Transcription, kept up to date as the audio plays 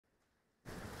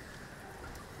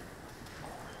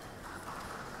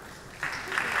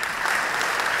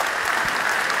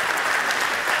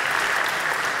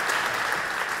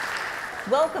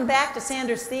welcome back to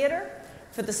Sanders Theater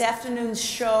for this afternoon's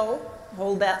show,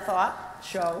 Hold That Thought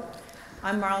show.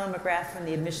 I'm Malan from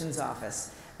the admissions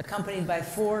office, accompanied by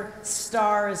 4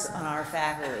 stars on our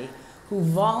faculty who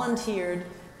volunteered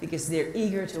because they're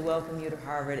eager to welcome you to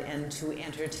Harvard and to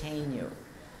entertain you.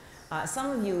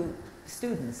 Some of you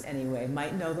students, anyway,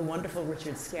 might know the wonderful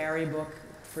Richard Scarry book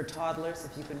for toddlers,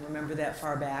 if you can remember that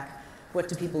far back. What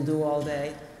do people do all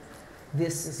day?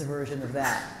 This is a version of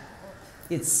that.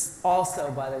 It's also,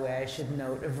 by the way, I should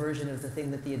note, a version of the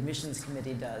thing that the admissions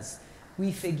committee does.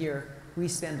 We figure we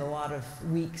spend a lot of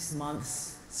weeks,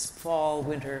 months, fall,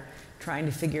 winter, trying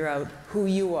to figure out who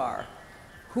you are.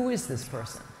 Who is this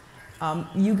person?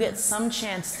 You get some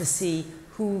chance to see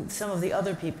who some of the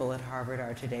other people at Harvard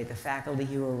are today, the faculty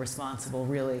who are responsible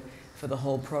really for the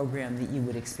whole program that you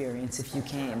would experience if you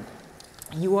came.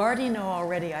 You already know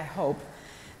already, I hope,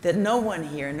 that no one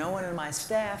here, no one in my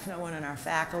staff, no one in our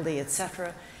faculty,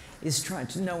 etc., is trying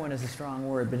to, no one is a strong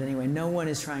word, but anyway, no one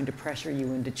is trying to pressure you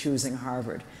into choosing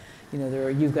Harvard. You know,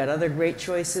 you've got other great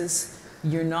choices.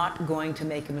 You're not going to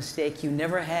make a mistake. You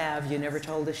never have. You never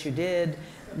told us you did.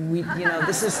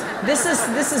 This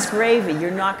is gravy.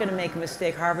 You're not going to make a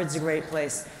mistake. Harvard's a great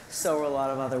place. So are a lot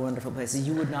of other wonderful places.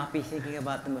 You would not be thinking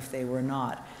about them if they were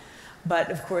not. But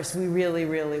of course, we really,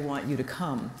 really want you to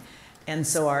come. And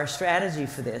so our strategy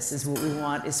for this is what we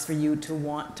want is for you to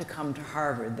want to come to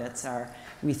Harvard. That's our,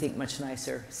 we think, much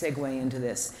nicer segue into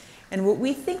this. And what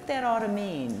we think that ought to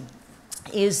mean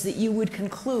is that you would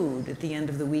conclude at the end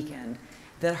of the weekend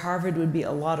that Harvard would be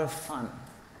a lot of fun.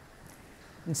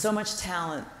 And so much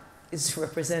talent is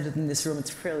represented in this room, it's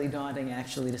fairly daunting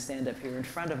actually to stand up here in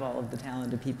front of all of the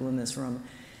talented people in this room.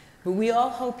 But we all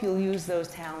hope you'll use those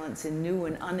talents in new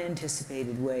and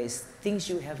unanticipated ways, things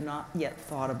you have not yet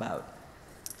thought about,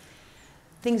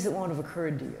 things that won't have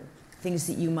occurred to you, things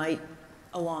that you might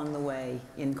along the way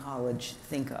in college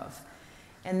think of.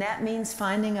 And that means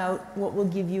finding out what will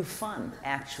give you fun,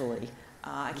 actually.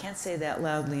 I can't say that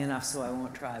loudly enough, so I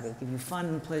won't try, but it'll give you fun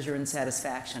and pleasure and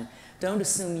satisfaction. Don't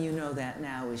assume you know that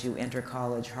now as you enter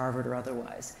college, Harvard or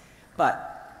otherwise.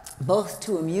 But both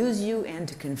to amuse you and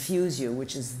to confuse you,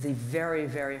 which is the very,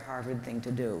 very Harvard thing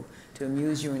to do, to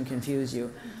amuse you and confuse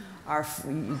you.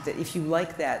 If you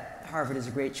like that, Harvard is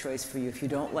a great choice for you. If you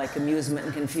don't like amusement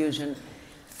and confusion,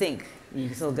 think.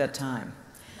 You've still got time.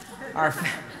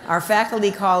 Our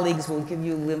faculty colleagues will give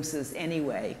you glimpses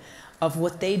anyway of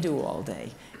what they do all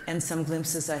day, and some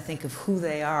glimpses, I think, of who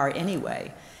they are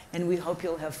anyway. And we hope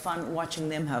you'll have fun watching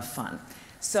them have fun.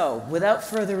 So, without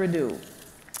further ado,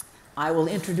 I will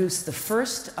introduce the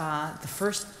first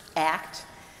act,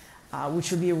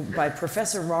 which will be by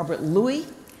Professor Robert Louis,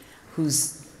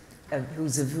 whose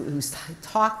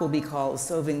talk will be called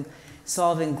Solving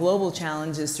Global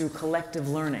Challenges Through Collective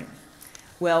Learning.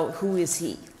 Well, who is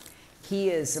he? He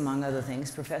is, among other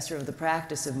things, professor of the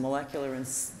practice of molecular and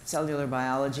cellular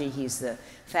biology. He's the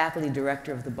faculty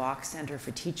director of the Bach Center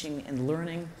for Teaching and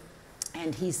Learning,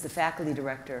 and he's the faculty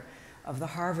director of the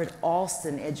Harvard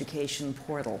Alston Education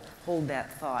Portal. Hold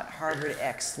that thought, Harvard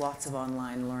X, lots of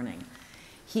online learning.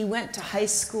 He went to high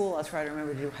school, I'll try to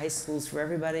remember to do high schools for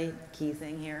everybody, key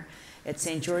thing here, at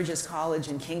St. George's College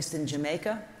in Kingston,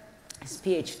 Jamaica. His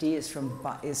PhD is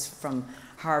from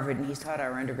Harvard, and he's taught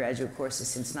our undergraduate courses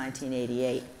since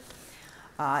 1988.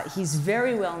 He's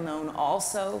very well known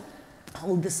also,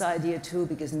 hold this idea too,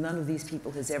 because none of these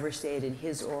people has ever stayed in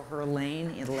his or her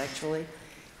lane intellectually.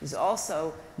 He's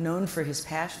also known for his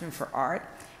passion for art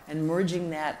and merging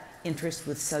that interest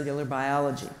with cellular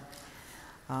biology.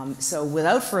 So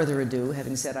without further ado,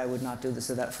 having said I would not do this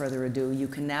without further ado, you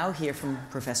can now hear from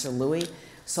Professor Louis,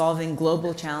 Solving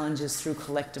Global Challenges Through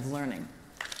Collective Learning.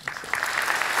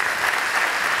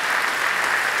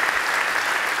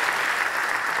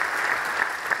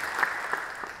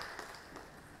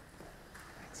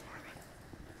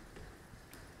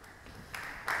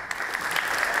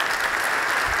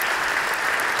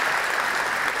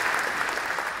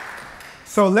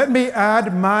 So let me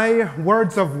add my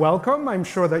words of welcome. I'm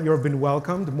sure that you've been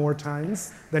welcomed more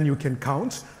times than you can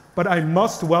count, but I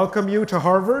must welcome you to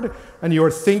Harvard and your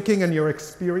thinking and your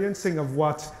experiencing of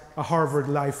what a Harvard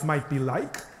life might be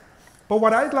like. But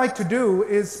what I'd like to do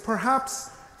is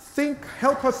perhaps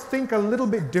help us think a little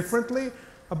bit differently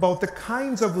about the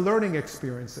kinds of learning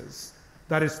experiences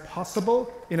that is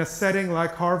possible in a setting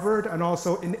like Harvard and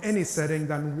also in any setting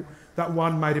that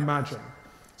one might imagine.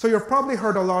 So you've probably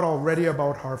heard a lot already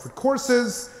about Harvard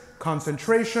courses,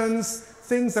 concentrations,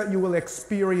 things that you will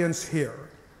experience here.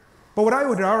 But what I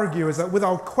would argue is that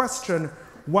without question,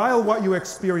 while what you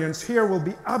experience here will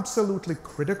be absolutely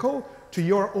critical to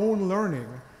your own learning,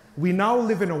 we now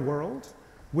live in a world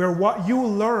where what you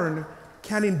learn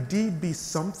can indeed be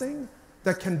something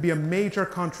that can be a major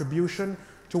contribution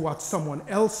to what someone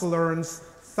else learns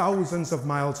thousands of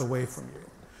miles away from you.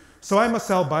 So I'm a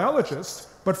cell biologist,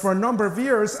 but for a number of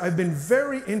years, I've been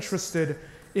very interested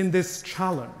in this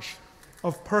challenge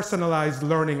of personalized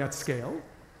learning at scale.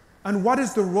 And what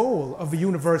is the role of a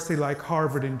university like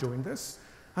Harvard in doing this?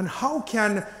 And how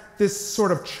can this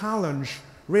sort of challenge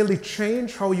really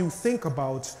change how you think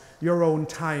about your own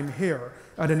time here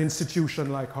at an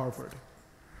institution like Harvard?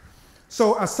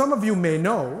 So as some of you may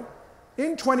know,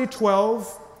 in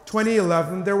 2012,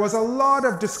 2011, there was a lot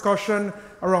of discussion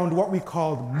around what we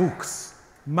called MOOCs,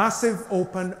 Massive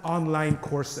Open Online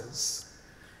Courses.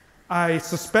 I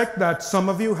suspect that some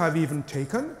of you have even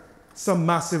taken some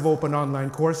massive open online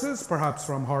courses, perhaps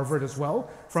from Harvard as well,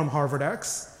 from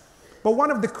HarvardX. But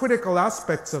one of the critical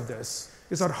aspects of this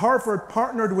is that Harvard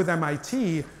partnered with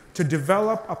MIT to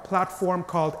develop a platform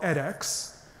called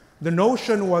edX. The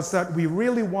notion was that we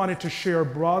really wanted to share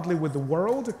broadly with the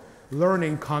world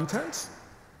learning content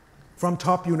from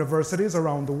top universities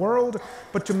around the world,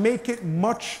 but to make it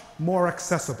much more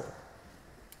accessible.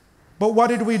 But what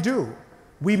did we do?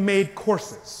 We made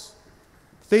courses,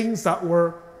 things that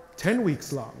were 10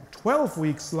 weeks long, 12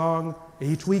 weeks long,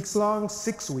 8 weeks long,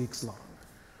 6 weeks long.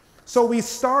 So we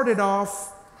started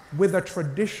off with a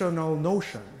traditional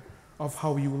notion of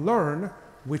how you learn,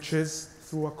 which is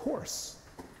through a course.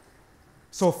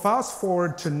 So fast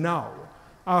forward to now,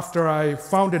 after I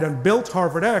founded and built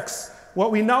HarvardX,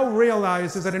 what we now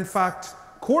realize is that in fact,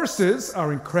 courses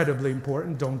are incredibly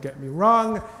important, don't get me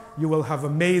wrong. You will have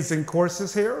amazing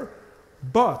courses here,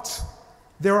 but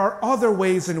there are other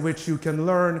ways in which you can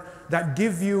learn that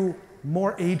give you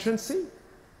more agency,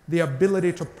 the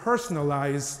ability to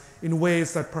personalize in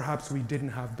ways that perhaps we didn't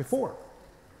have before.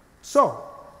 So,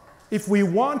 if we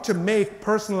want to make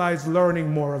personalized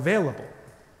learning more available,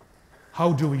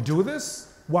 how do we do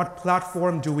this? What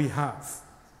platform do we have?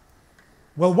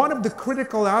 Well, one of the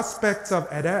critical aspects of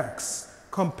edX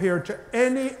compared to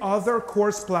any other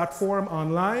course platform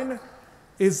online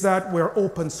is that we're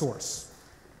open source.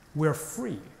 We're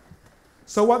free.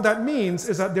 So what that means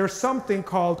is that there's something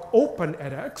called Open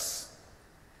edX,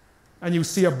 and you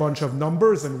see a bunch of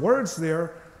numbers and words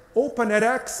there. Open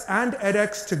edX and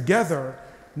edX together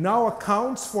now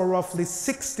accounts for roughly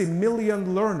 60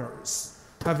 million learners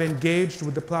have engaged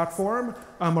with the platform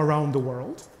around the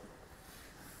world.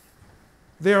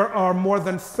 There are more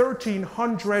than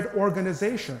 1,300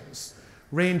 organizations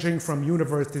ranging from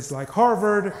universities like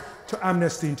Harvard to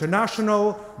Amnesty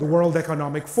International, the World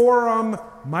Economic Forum,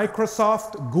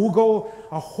 Microsoft, Google,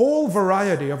 a whole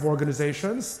variety of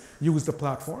organizations use the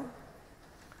platform.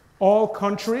 All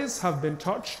countries have been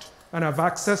touched and have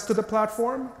access to the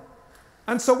platform.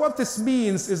 And so what this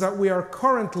means is that we are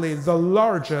currently the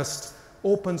largest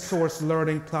open source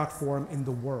learning platform in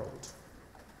the world.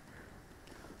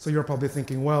 So you're probably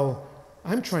thinking, well,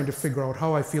 I'm trying to figure out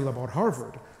how I feel about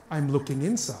Harvard. I'm looking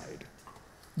inside.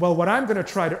 Well, what I'm going to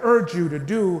try to urge you to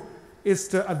do is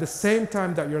to, at the same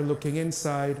time that you're looking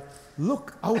inside,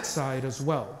 look outside as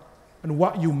well, and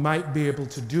what you might be able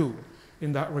to do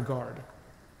in that regard.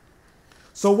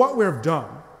 So what we've done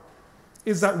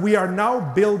is that we are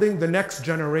now building the next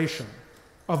generation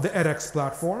of the edX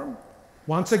platform,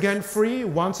 once again free,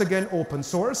 once again open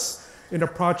source, in a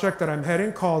project that I'm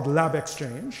heading called Lab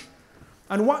Exchange.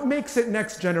 And what makes it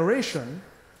next generation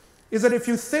is that if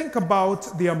you think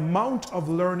about the amount of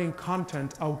learning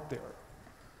content out there,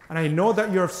 and I know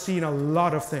that you've seen a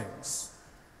lot of things,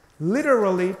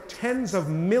 literally tens of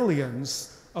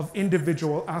millions of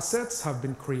individual assets have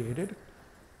been created,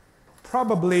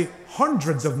 probably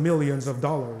hundreds of millions of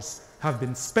dollars have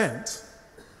been spent,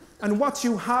 and what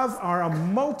you have are a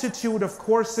multitude of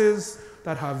courses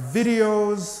that have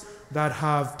videos, that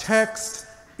have text,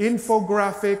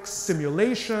 infographics,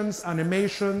 simulations,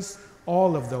 animations,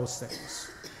 all of those things.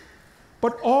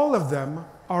 But all of them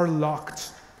are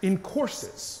locked in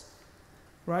courses,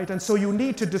 right? And so you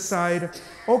need to decide,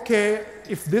 okay,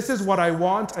 if this is what I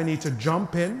want, I need to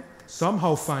jump in,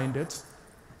 somehow find it,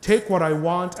 take what I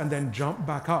want, and then jump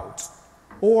back out.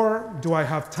 Or do I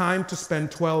have time to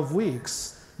spend 12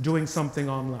 weeks doing something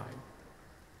online?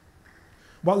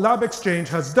 What Lab Exchange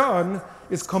has done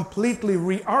is completely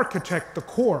re-architect the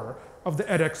core of the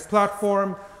edX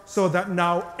platform so that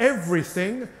now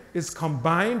everything is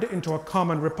combined into a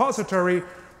common repository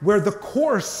where the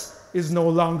course is no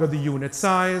longer the unit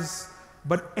size,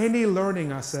 but any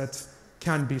learning asset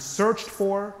can be searched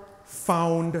for,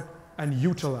 found, and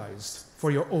utilized for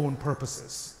your own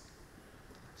purposes.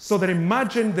 So that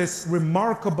imagine this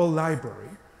remarkable library,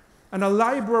 and a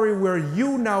library where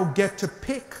you now get to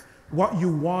pick what you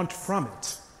want from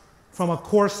it. from a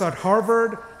course at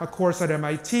Harvard, a course at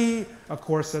MIT, a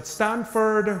course at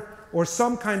Stanford, or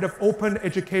some kind of open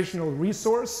educational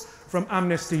resource from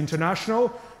Amnesty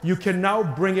International, you can now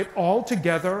bring it all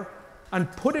together and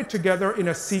put it together in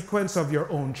a sequence of your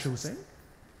own choosing.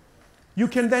 You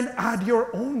can then add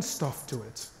your own stuff to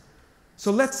it.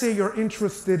 So let's say you're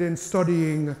interested in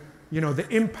studying, the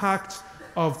impact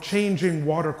of changing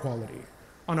water quality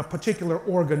on a particular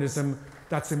organism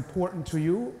that's important to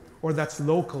you or that's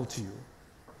local to you.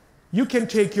 You can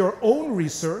take your own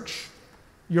research,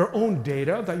 your own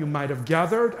data that you might have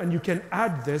gathered, and you can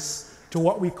add this to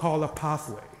what we call a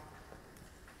pathway.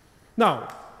 Now,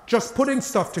 just putting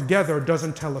stuff together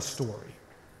doesn't tell a story.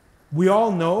 We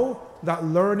all know that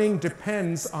learning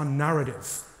depends on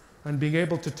narrative and being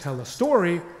able to tell a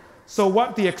story. So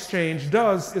what the exchange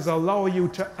does is allow you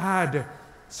to add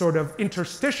sort of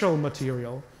interstitial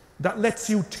material that lets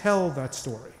you tell that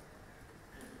story.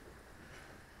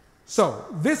 So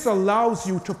this allows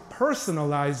you to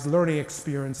personalize learning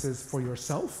experiences for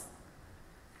yourself,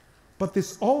 but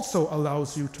this also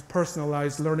allows you to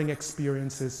personalize learning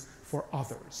experiences for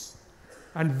others.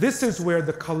 And this is where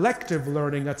the collective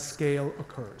learning at scale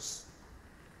occurs.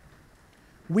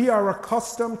 We are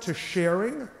accustomed to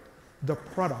sharing the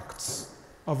products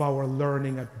of our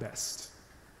learning at best.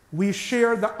 We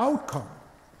share the outcome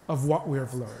of what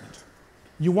we've learned.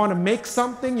 You want to make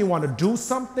something, you want to do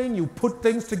something, you put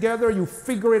things together, you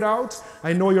figure it out.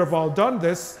 I know you've all done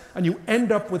this, and you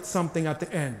end up with something at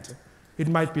the end. It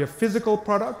might be a physical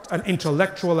product, an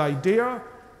intellectual idea,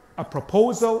 a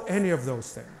proposal, any of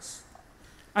those things.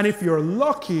 And if you're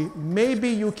lucky, maybe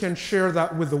you can share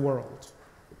that with the world.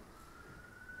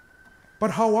 But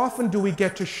how often do we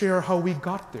get to share how we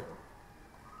got there?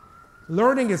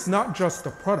 Learning is not just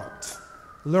the product.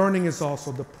 Learning is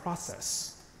also the process.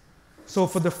 So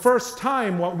for the first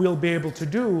time, what we'll be able to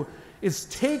do is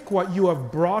take what you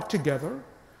have brought together,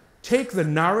 take the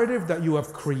narrative that you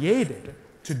have created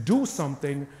to do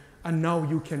something, and now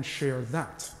you can share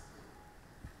that.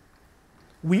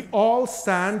 We all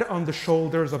stand on the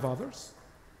shoulders of others.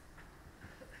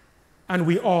 And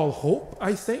we all hope,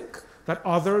 I think, that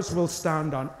others will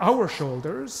stand on our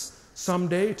shoulders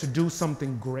someday to do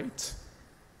something great.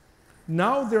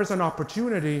 Now there's an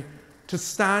opportunity to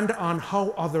stand on how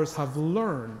others have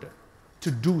learned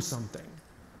to do something.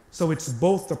 So it's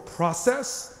both the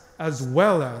process as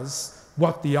well as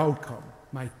what the outcome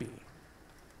might be.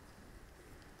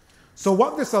 So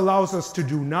what this allows us to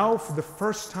do now for the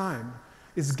first time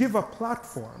is give a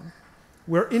platform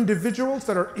where individuals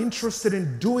that are interested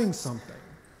in doing something,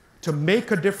 to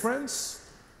make a difference,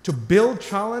 to build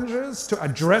challenges, to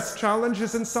address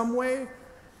challenges in some way,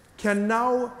 can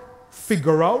now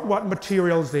figure out what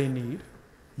materials they need,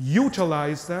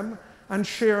 utilize them, and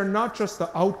share not just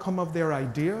the outcome of their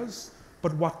ideas,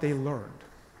 but what they learned.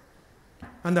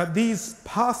 And that these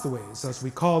pathways, as we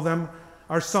call them,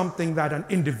 are something that an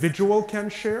individual can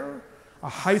share, a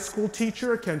high school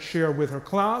teacher can share with her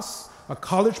class, a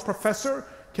college professor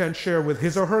can share with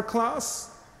his or her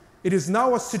class. It is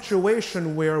now a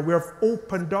situation where we've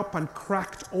opened up and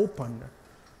cracked open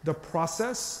the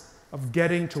process of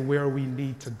getting to where we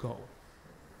need to go.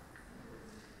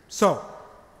 So,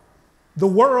 the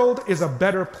world is a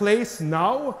better place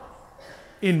now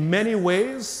in many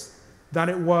ways than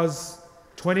it was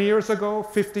 20 years ago,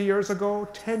 50 years ago,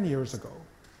 10 years ago.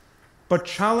 But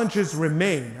challenges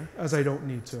remain, as I don't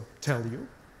need to tell you.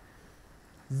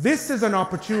 This is an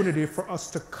opportunity for us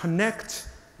to connect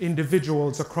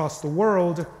individuals across the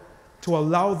world to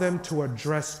allow them to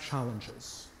address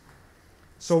challenges.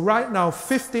 So right now,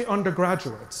 50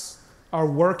 undergraduates are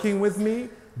working with me,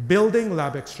 building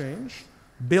Lab Exchange,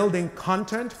 building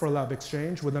content for Lab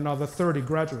Exchange with another 30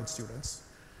 graduate students.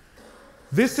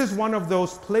 This is one of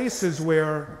those places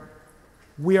where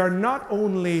we are not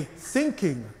only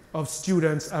thinking of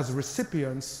students as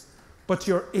recipients, but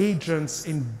you're agents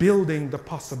in building the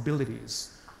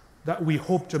possibilities that we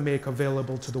hope to make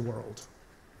available to the world.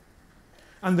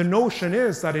 And the notion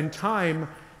is that in time,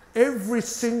 every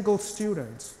single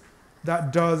student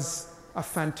that does a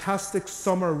fantastic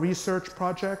summer research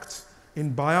project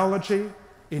in biology,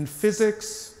 in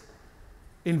physics,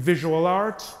 in visual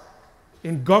art,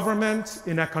 in government,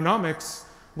 in economics,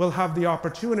 will have the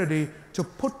opportunity to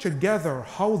put together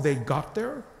how they got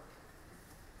there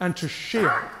and to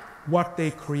share what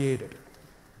they created.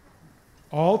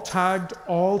 All tagged,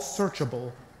 all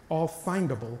searchable, all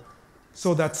findable,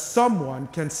 so that someone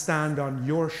can stand on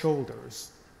your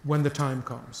shoulders when the time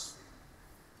comes.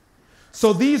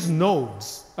 So these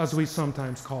nodes, as we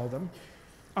sometimes call them,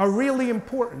 are really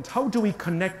important. How do we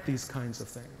connect these kinds of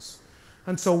things?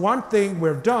 And so one thing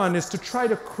we've done is to try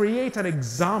to create an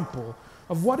example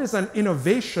of what is an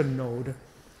innovation node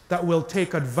that will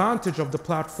take advantage of the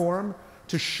platform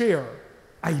to share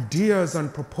ideas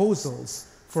and proposals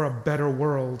for a better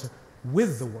world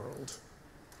with the world.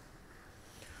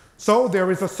 So there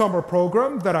is a summer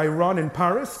program that I run in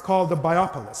Paris called the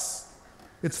Biopolis.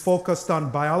 It's focused on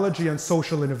biology and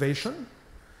social innovation.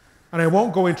 And I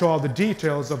won't go into all the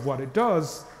details of what it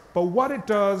does, but what it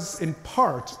does in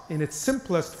part, in its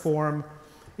simplest form,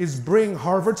 is bring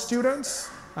Harvard students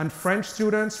and French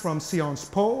students from Sciences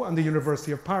Po and the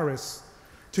University of Paris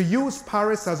to use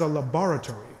Paris as a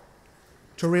laboratory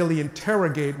to really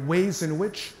interrogate ways in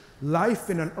which life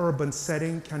in an urban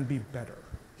setting can be better.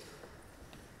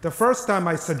 The first time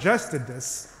I suggested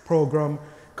this program,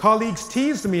 colleagues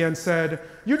teased me and said,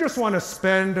 "You just want to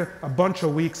spend a bunch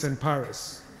of weeks in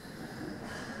Paris."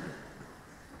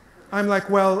 I'm like,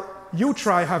 well, you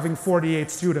try having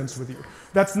 48 students with you.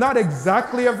 That's not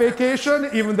exactly a vacation,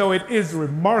 even though it is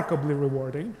remarkably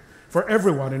rewarding for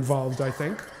everyone involved, I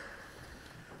think.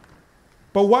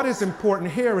 But what is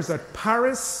important here is that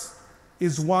Paris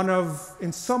is one of,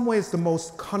 in some ways, the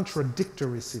most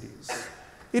contradictory cities.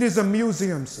 It is a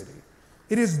museum city.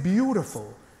 It is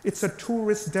beautiful. It's a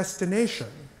tourist destination.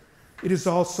 It is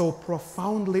also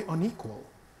profoundly unequal.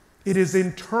 It is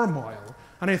in turmoil.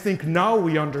 And I think now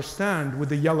we understand with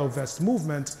the Yellow Vest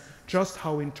movement just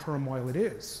how in turmoil it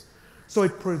is. So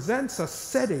it presents a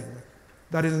setting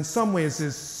that in some ways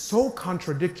is so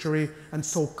contradictory and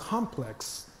so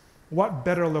complex. What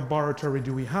better laboratory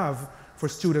do we have for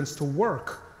students to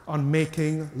work on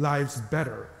making lives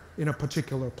better in a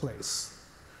particular place?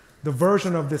 The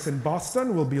version of this in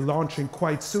Boston will be launching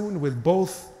quite soon with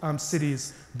both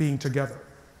cities being together.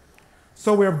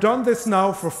 So we have done this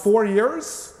now for 4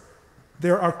 years.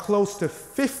 There are close to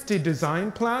 50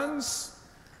 design plans,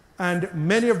 and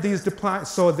many of these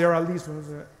so there are at least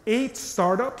 8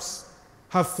 startups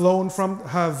have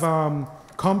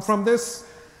come from this,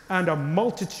 and a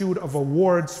multitude of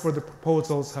awards for the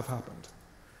proposals have happened.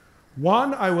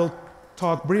 One I will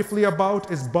talk briefly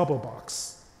about is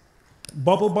Bubblebox.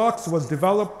 Bubblebox was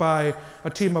developed by a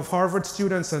team of Harvard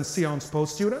students and Sciences Po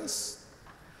students.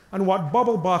 And what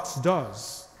Bubblebox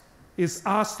does is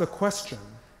ask the question,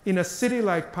 in a city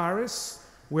like Paris,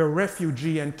 where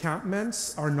refugee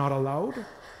encampments are not allowed,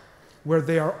 where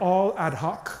they are all ad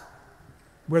hoc,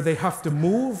 where they have to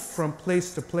move from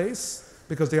place to place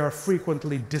because they are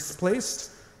frequently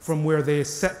displaced from where they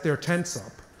set their tents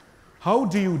up, how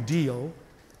do you deal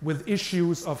with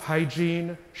issues of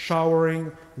hygiene,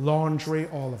 showering, laundry,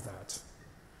 all of that?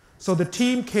 So the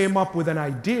team came up with an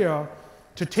idea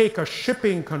to take a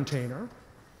shipping container,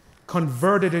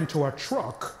 convert it into a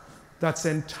truck that's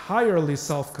entirely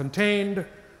self-contained,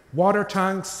 water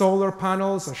tanks, solar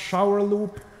panels, a shower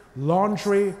loop,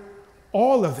 laundry,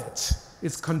 all of it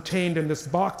is contained in this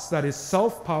box that is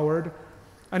self-powered.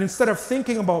 And instead of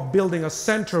thinking about building a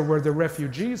center where the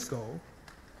refugees go,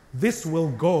 this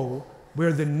will go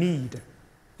where the need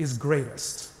is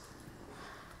greatest.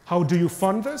 How do you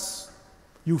fund this?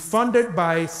 You fund it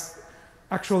by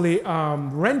actually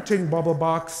renting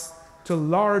Bubblebox to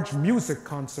large music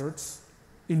concerts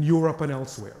in Europe and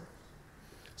elsewhere.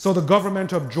 So the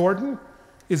government of Jordan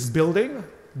is building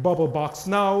Bubblebox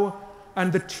now,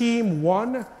 and the team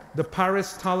won the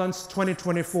Paris Talents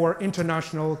 2024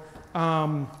 International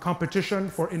Competition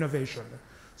for Innovation.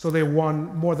 So they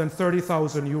won more than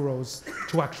 30,000 euros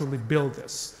to actually build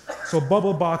this. So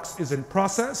Bubblebox is in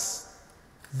process.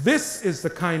 This is the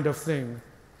kind of thing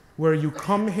where you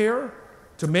come here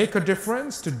to make a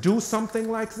difference, to do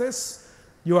something like this.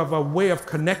 You have a way of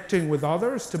connecting with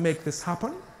others to make this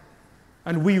happen.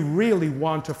 And we really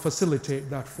want to facilitate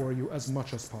that for you as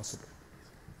much as possible.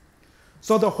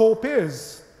 So the hope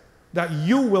is that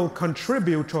you will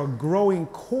contribute to a growing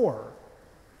core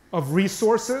of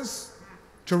resources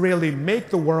to really make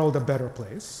the world a better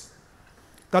place.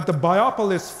 That the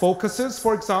Biopolis focuses,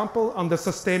 for example, on the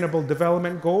Sustainable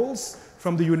Development Goals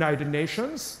from the United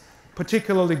Nations,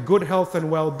 particularly good health and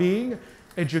well-being,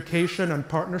 education, and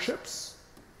partnerships.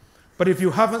 But if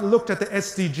you haven't looked at the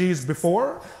SDGs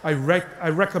before, I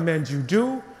recommend you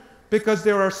do, because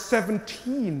there are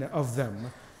 17 of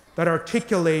them that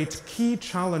articulate key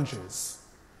challenges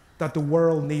that the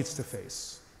world needs to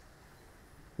face.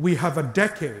 We have a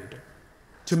decade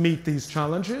to meet these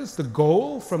challenges. The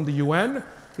goal from the UN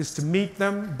is to meet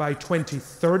them by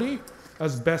 2030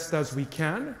 as best as we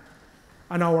can.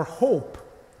 And our hope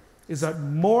is that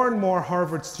more and more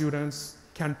Harvard students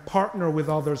can partner with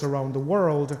others around the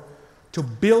world to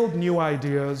build new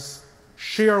ideas,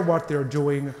 share what they're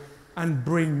doing, and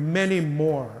bring many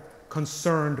more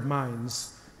concerned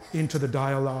minds into the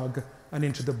dialogue and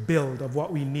into the build of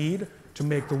what we need to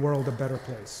make the world a better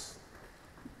place.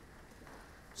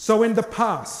 So in the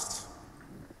past,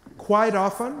 quite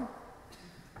often,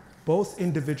 both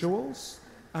individuals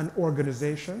and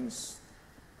organizations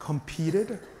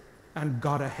competed and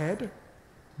got ahead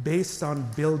based on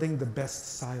building the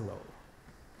best silo,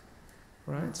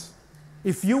 right?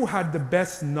 If you had the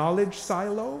best knowledge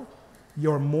silo,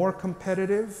 you're more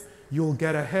competitive, you'll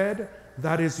get ahead,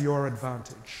 that is your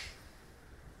advantage.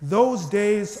 Those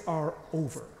days are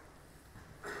over.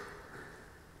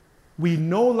 We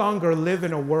no longer live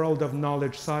in a world of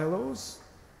knowledge silos.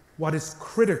 What is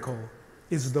critical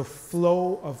is the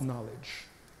flow of knowledge.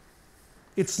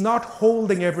 It's not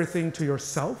holding everything to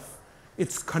yourself,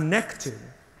 it's connecting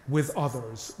with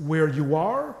others where you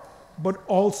are, but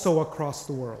also across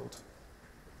the world.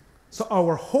 So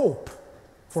our hope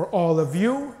for all of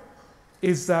you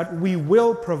is that we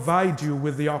will provide you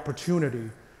with the opportunity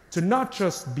to not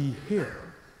just be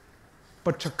here,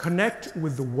 but to connect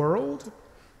with the world,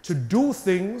 to do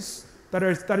things that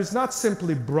is not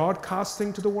simply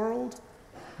broadcasting to the world,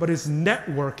 but is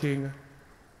networking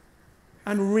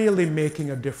and really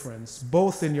making a difference,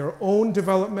 both in your own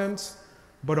development,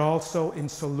 but also in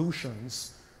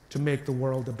solutions to make the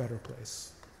world a better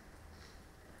place.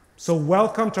 So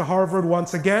welcome to Harvard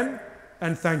once again,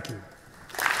 and thank you.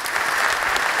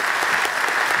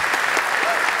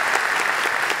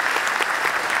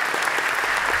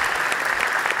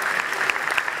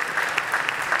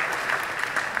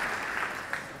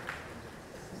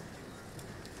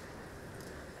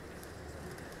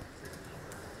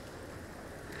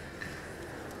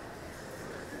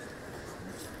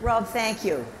 Rob, thank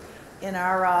you. In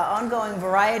our ongoing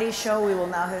variety show, we will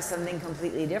now have something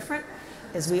completely different.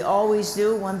 As we always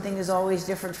do, one thing is always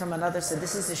different from another, so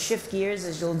this is to shift gears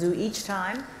as you'll do each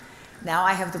time. Now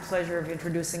I have the pleasure of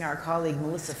introducing our colleague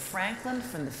Melissa Franklin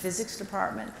from the physics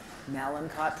department,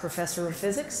 Mallinckrodt Professor of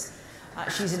Physics.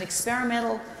 She's an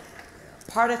experimental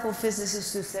particle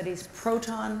physicist who studies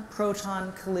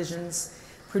proton-proton collisions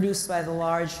produced by the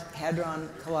Large Hadron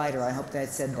Collider. I hope that I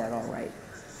said that all right.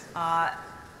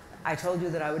 I told you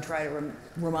that I would try to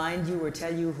remind you or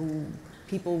tell you who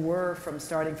people were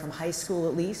starting from high school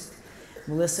at least.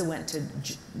 Melissa went to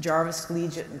Jarvis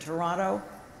Collegiate in Toronto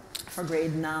for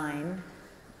grade 9.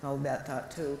 Well, that thought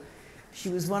too. She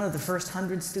was one of the first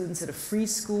 100 students at a free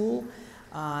school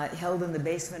held in the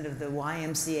basement of the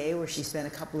YMCA, where she spent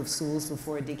a couple of schools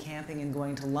before decamping and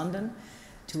going to London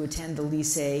to attend the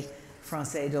Lycée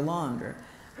Français de Londres.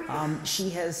 She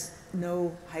has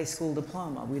no high school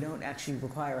diploma. We don't actually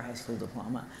require a high school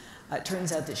diploma. It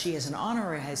turns out that she has an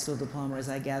honorary high school diploma, as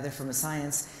I gather, from a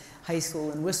science high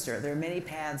school in Worcester. There are many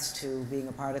paths to being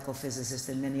a particle physicist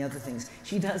and many other things.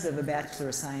 She does have a Bachelor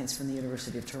of Science from the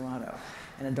University of Toronto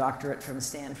and a doctorate from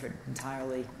Stanford,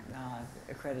 entirely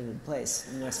accredited place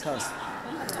in the West Coast.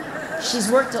 She's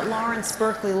worked at Lawrence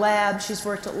Berkeley Lab. She's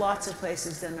worked at lots of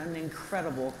places, done an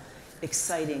incredible,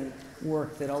 exciting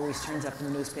work that always turns up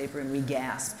in the newspaper and we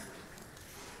gasp.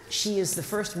 She is the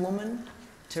first woman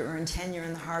to earn tenure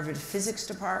in the Harvard Physics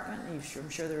Department. I'm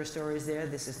sure there are stories there.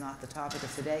 This is not the topic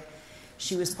of today.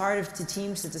 She was part of the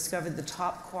teams that discovered the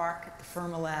top quark at the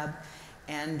Fermilab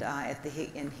and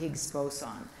in Higgs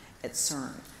boson at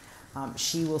CERN.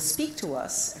 She will speak to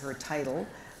us. Her title,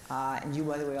 and you,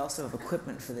 by the way, also have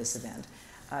equipment for this event,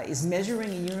 is Measuring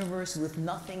a Universe with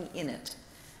Nothing in It.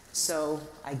 So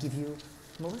I give you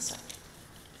Melissa.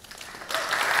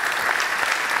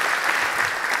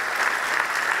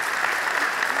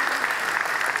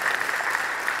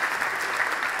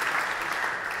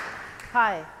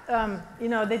 Hi. You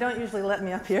know, they don't usually let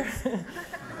me up here.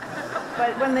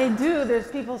 But when they do, there's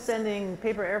people sending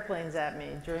paper airplanes at me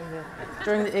during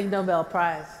the Ig Nobel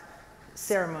Prize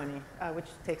ceremony, which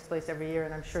takes place every year,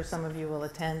 and I'm sure some of you will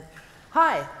attend.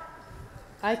 Hi.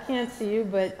 I can't see you,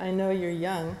 but I know you're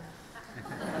young.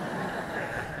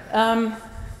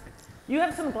 You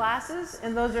have some glasses,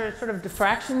 and those are sort of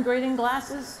diffraction grading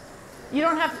glasses. You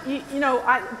don't have, you know,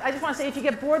 I just want to say, if you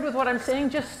get bored with what I'm saying,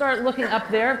 just start looking up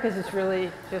there, because it's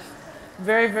really just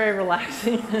very, very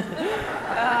relaxing.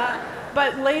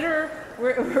 But later,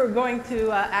 we're going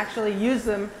to actually use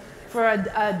them for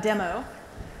a demo.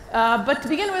 But to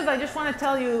begin with, I just want to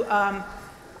tell you,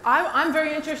 I'm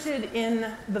very interested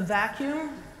in the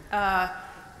vacuum,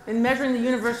 in measuring the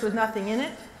universe with nothing in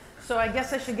it. So I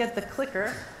guess I should get the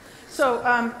clicker.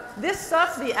 So this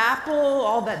stuff, the apple,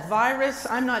 all that virus,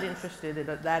 I'm not interested in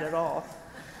that at all.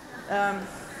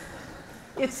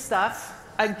 It's stuff.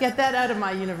 I get that out of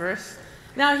my universe.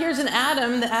 Now here's an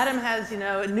atom. The atom has, you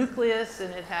know, a nucleus,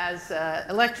 and it has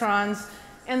electrons.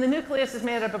 And the nucleus is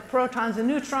made up of protons and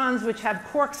neutrons, which have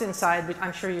quarks inside, which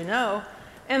I'm sure you know.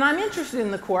 And I'm interested in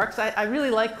the quarks. I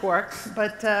really like quarks,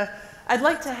 but I'd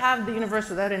like to have the universe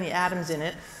without any atoms in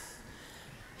it.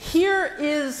 Here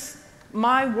is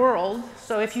my world.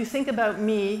 So if you think about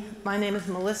me, my name is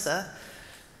Melissa,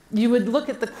 you would look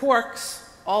at the quarks,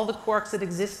 all the quarks that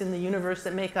exist in the universe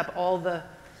that make up all the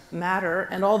matter,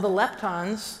 and all the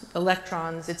leptons,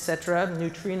 electrons, etc.,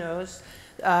 neutrinos,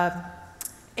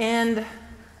 and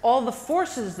all the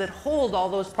forces that hold all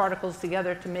those particles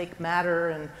together to make matter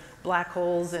and black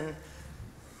holes and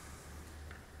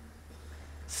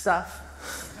stuff.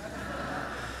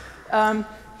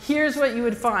 Here's what you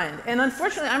would find. And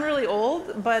unfortunately, I'm really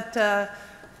old, but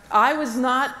I was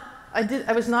not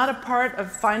a part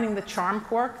of finding the charm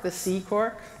quark, the C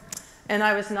quark. And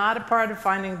I was not a part of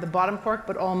finding the bottom quark,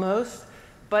 but almost.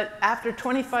 But after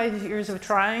 25 years of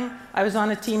trying, I was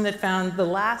on a team that found the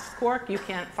last quark. You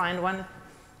can't find one.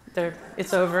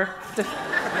 It's over.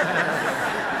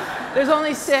 There's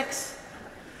only 6.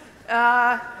 So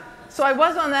I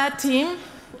was on that team.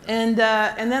 And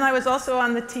then I was also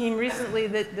on the team recently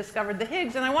that discovered the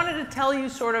Higgs. And I wanted to tell you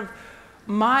sort of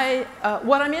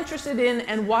what I'm interested in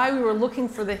and why we were looking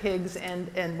for the Higgs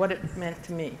and what it meant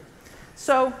to me.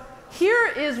 So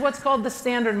here is what's called the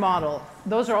standard model.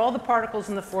 Those are all the particles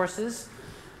and the forces.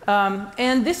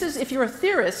 And this is, if you're a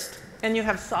theorist and you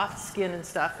have soft skin and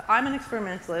stuff, I'm an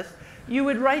experimentalist, you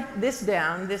would write this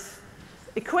down, this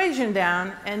equation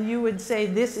down, and you would say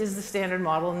this is the standard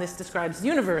model and this describes the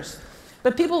universe.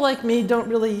 But people like me don't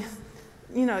really,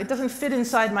 it doesn't fit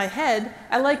inside my head.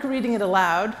 I like reading it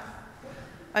aloud.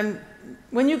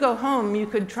 When you go home, you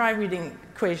could try reading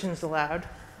equations aloud.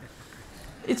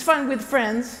 It's fun with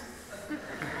friends.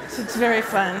 It's very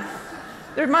fun.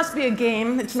 There must be a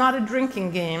game. It's not a drinking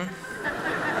game.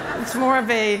 It's more of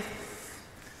a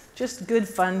just good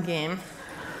fun game.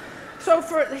 So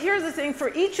here's the thing.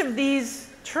 For each of these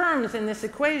terms in this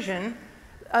equation,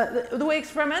 the way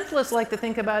experimentalists like to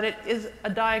think about it is a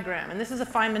diagram. And this is a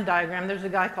Feynman diagram. There's a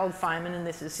guy called Feynman, and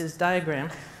this is his diagram.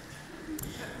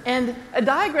 And a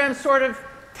diagram sort of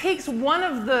takes one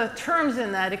of the terms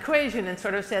in that equation and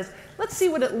sort of says, let's see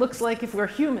what it looks like if we're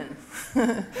human.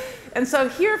 And so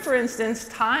here, for instance,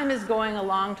 time is going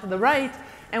along to the right.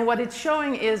 And what it's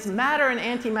showing is matter and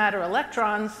antimatter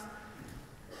electrons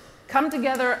come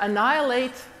together,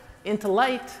 annihilate into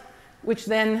light, which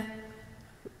then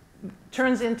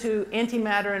turns into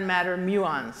antimatter and matter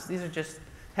muons. These are just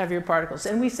heavier particles.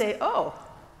 And we say, oh,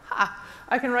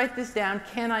 I can write this down.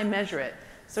 Can I measure it?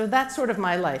 So that's sort of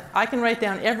my life. I can write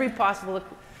down every possible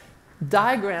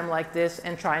diagram like this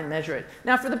and try and measure it.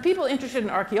 Now, for the people interested in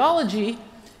archaeology,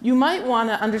 you might want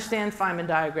to understand Feynman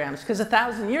diagrams, because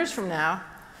 1,000 years from now,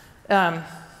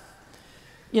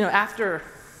 after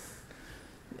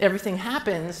everything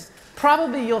happens,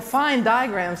 probably you'll find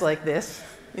diagrams like this,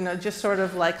 just sort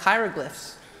of like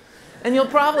hieroglyphs. And you'll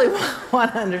probably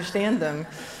want to understand them.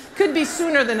 Could be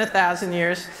sooner than 1,000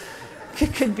 years.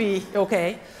 Could be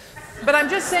okay. But I'm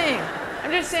just saying,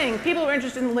 people who are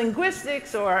interested in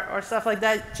linguistics or stuff like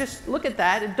that, just look at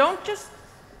that and don't just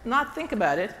not think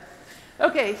about it.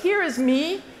 Okay, here is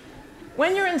me.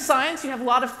 When you're in science, you have a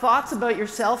lot of thoughts about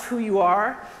yourself, who you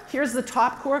are. Here's the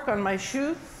top quark on my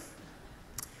shoe.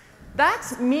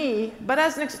 That's me, but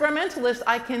as an experimentalist,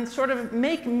 I can sort of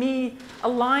make me a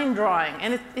line drawing,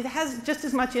 and it has just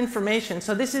as much information.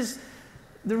 So this is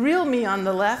the real me on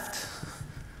the left,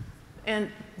 and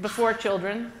before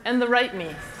children, and the right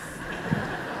me.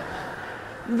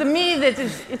 The me that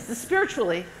is, it's the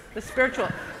spiritual.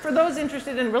 For those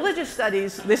interested in religious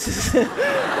studies, this is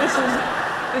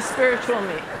the spiritual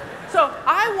me. So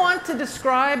I want to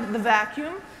describe the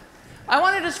vacuum. I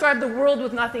want to describe the world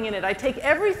with nothing in it. I take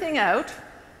everything out.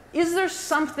 Is there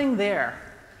something there?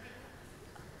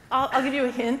 I'll give you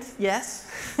a hint, yes.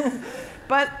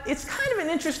 But it's kind of an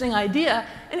interesting idea.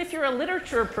 And if you're a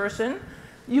literature person,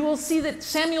 you will see that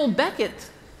Samuel Beckett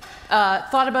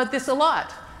thought about this a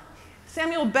lot.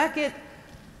 Samuel Beckett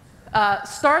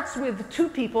starts with 2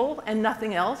 people and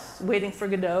nothing else, waiting for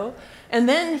Godot. And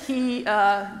then he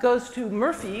goes to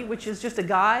Murphy, which is just a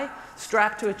guy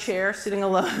strapped to a chair, sitting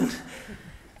alone.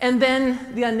 And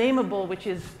then the unnameable, which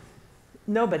is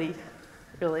nobody,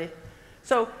 really.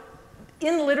 So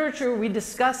in literature, we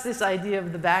discuss this idea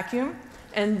of the vacuum.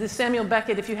 And the Samuel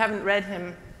Beckett, if you haven't read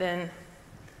him, then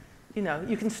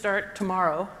you can start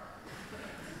tomorrow.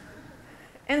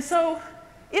 And so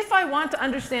if I want to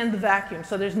understand the vacuum,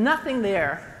 so there's nothing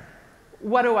there,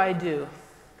 what do I do?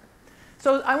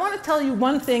 So I want to tell you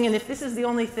one thing, and if this is the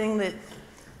only thing that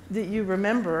you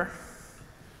remember,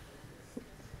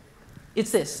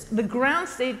 it's this. The ground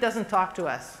state doesn't talk to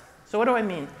us. So what do I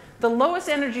mean? The lowest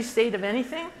energy state of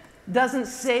anything doesn't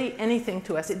say anything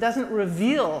to us. It doesn't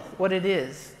reveal what it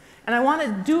is. And I want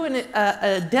to do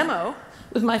a demo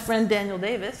with my friend Daniel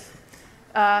Davis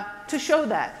to show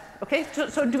that. Okay?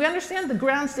 So do we understand the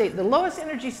ground state? The lowest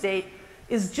energy state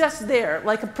is just there,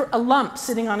 like a lump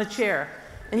sitting on a chair.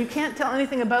 And you can't tell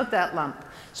anything about that lump.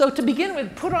 So to begin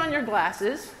with, put on your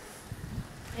glasses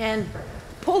and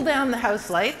pull down the house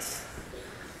lights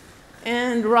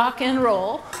and rock and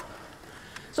roll.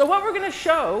 So what we're going to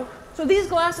show, so these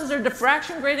glasses are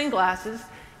diffraction grating glasses,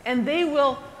 and they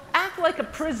will act like a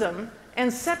prism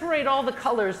and separate all the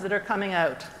colors that are coming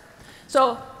out.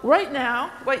 So right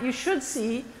now, what you should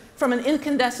see from an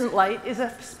incandescent light is a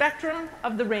spectrum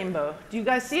of the rainbow. Do you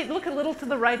guys see it? Look a little to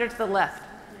the right or to the left.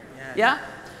 Yeah?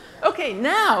 Okay,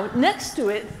 now, next to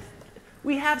it,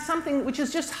 we have something which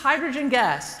is just hydrogen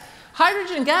gas.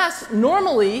 Hydrogen gas,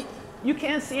 normally, you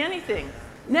can't see anything.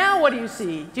 Now what do you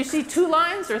see? Do you see 2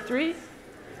 lines or 3?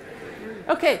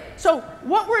 Okay, so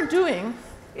what we're doing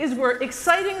is we're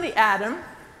exciting the atom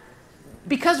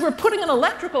because we're putting an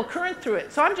electrical current through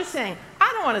it. So I'm just saying,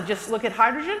 I don't want to just look at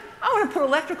hydrogen. I want to put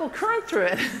electrical current through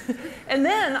it. And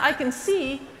then I can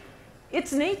see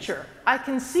its nature. I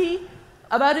can see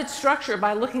about its structure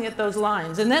by looking at those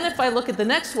lines. And then if I look at the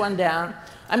next one down,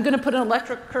 I'm going to put an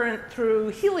electric current through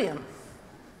helium.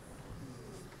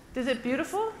 Is it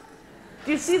beautiful?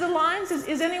 Do you see the lines?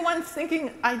 Is anyone thinking,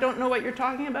 I don't know what you're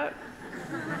talking about?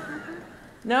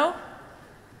 No?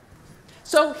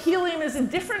 So helium is a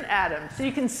different atom. So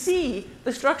you can see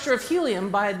the structure of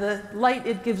helium by the light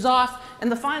it gives off.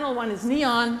 And the final one is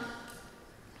neon.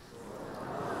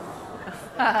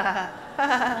 I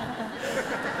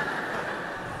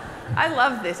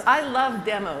love this. I love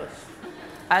demos.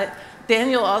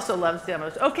 Daniel also loves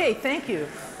demos. OK, thank you.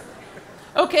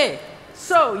 OK,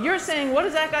 so you're saying, what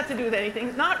does that got to do with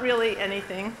anything? Not really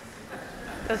anything.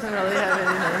 Doesn't really have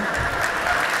anything.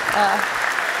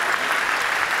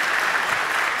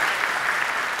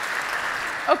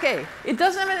 OK, it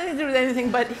doesn't have anything to do with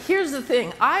anything, but here's the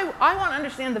thing. I want to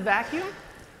understand the vacuum,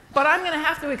 but I'm going to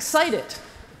have to excite it.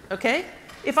 OK?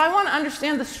 If I want to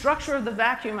understand the structure of the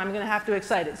vacuum, I'm going to have to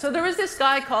excite it. So there is this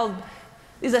guy called,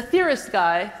 he's a theorist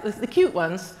guy, the cute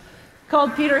ones,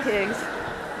 called Peter Higgs.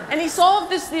 And he solved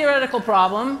this theoretical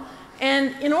problem.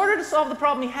 And in order to solve the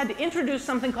problem, he had to introduce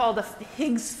something called a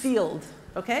Higgs field.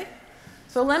 OK?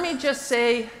 So let me just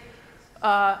say,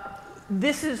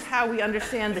 this is how we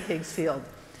understand the Higgs field.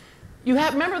 You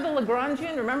have, remember the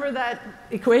Lagrangian? Remember that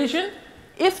equation?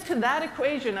 If to that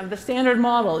equation of the standard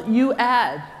model you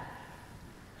add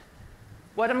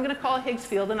what I'm going to call a Higgs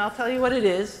field, and I'll tell you what it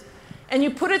is, and you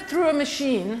put it through a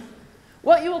machine,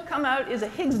 what you will come out is a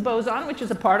Higgs boson, which is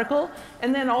a particle,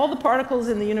 and then all the particles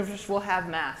in the universe will have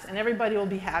mass, and everybody will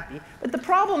be happy. But the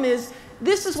problem is,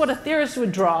 this is what a theorist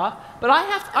would draw, but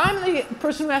I'm the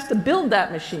person who has to build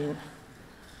that machine.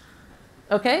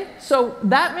 OK? So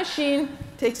that machine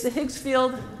takes the Higgs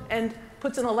field and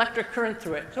puts an electric current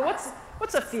through it. So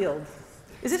what's a field?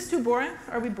 Is this too boring?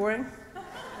 Are we boring?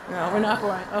 No, we're not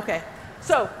boring. OK.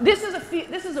 So this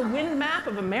is a wind map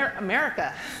of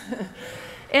America.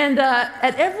 And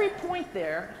at every point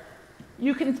there,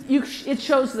 it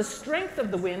shows the strength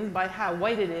of the wind by how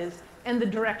white it is and the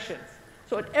direction.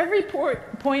 So at every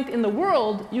point in the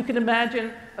world, you can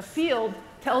imagine a field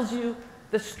tells you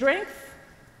the strength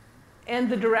and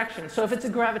the direction. So if it's a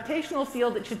gravitational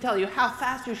field, it should tell you how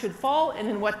fast you should fall and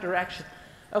in what direction.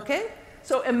 OK?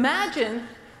 So imagine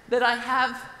that I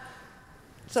have,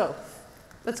 so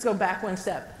let's go back one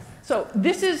step. So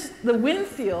this is the wind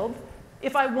field.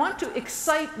 If I want to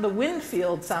excite the wind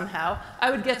field somehow, I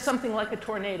would get something like a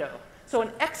tornado. So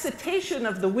an excitation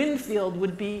of the wind field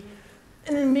would be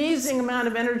an amazing amount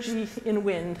of energy in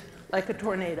wind, like a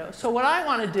tornado. So what I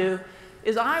want to do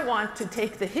is I want to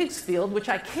take the Higgs field, which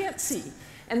I can't see.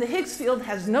 And the Higgs field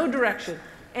has no direction,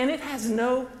 and it has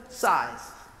no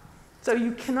size. So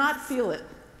you cannot feel it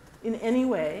in any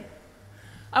way.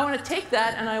 I want to take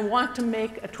that, and I want to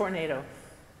make a tornado.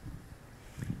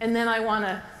 And then I want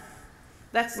to,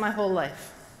 that's my whole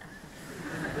life.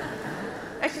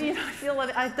 Actually, you know, I feel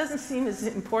like it doesn't seem as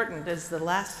important as the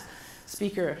last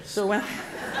speaker. So when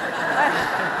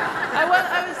I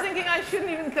was thinking I shouldn't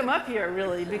even come up here,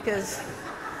 really, because,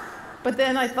 but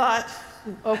then I thought,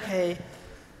 OK,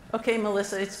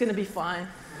 Melissa, it's going to be fine.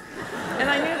 And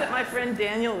I knew that my friend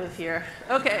Daniel was here.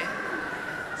 OK.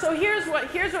 So here's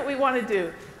what we want to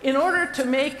do. In order to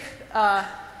make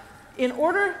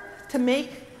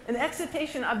an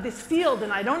excitation of this field,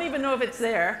 and I don't even know if it's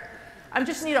there, I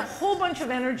just need a whole bunch of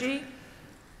energy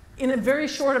in a very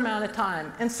short amount of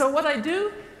time. And so what I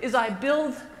do is I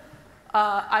build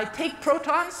I take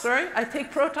protons,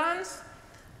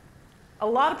 a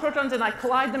lot of protons, and I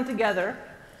collide them together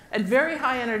at very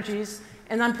high energies,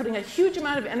 and I'm putting a huge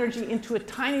amount of energy into a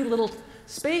tiny little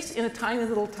space in a tiny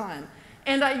little time.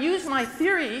 And I use my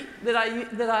theory that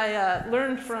I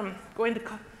learned from going to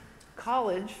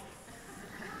college.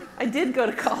 I did go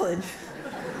to college.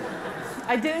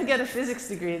 I didn't get a physics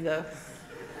degree, though.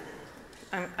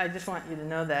 I just want you to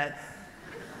know that.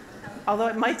 Although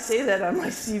it might say that on my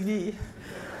CV.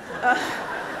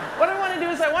 What I want to do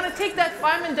is I want to take that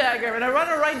Feynman diagram and I want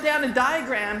to write down a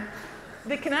diagram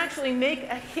that can actually make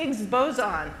a Higgs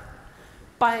boson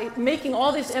by making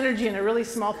all this energy in a really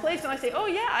small place. And I say, oh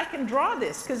yeah, I can draw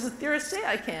this because the theorists say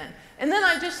I can. And then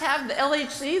I just have the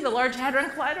LHC, the Large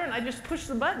Hadron Collider, and I just push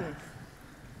the button.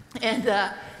 And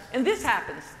this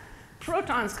happens.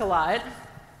 Protons collide.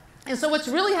 And so what's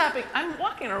really happening, I'm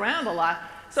walking around a lot.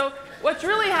 So what's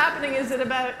really happening is that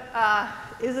about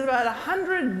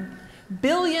 100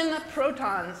 billion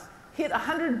protons hit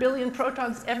 100 billion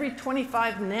protons every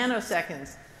 25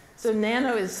 nanoseconds. So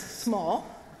nano is small.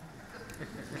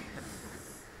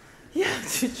 Yeah,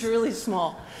 it's really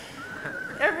small.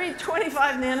 Every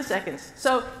 25 nanoseconds.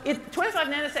 So 25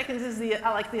 nanoseconds is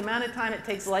like the amount of time it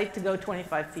takes light to go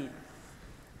 25 feet.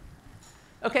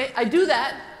 OK, I do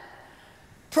that.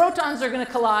 Protons are going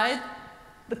to collide.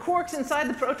 The quarks inside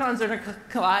the protons are going to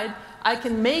collide. I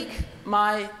can make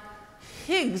my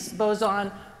Higgs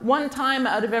boson one time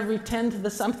out of every 10 to the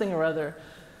something or other.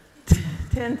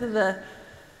 10 to the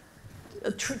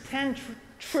 10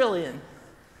 trillion.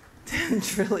 10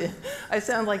 trillion. I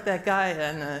sound like that guy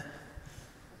in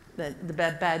the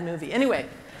bad movie. Anyway,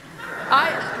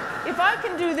 if I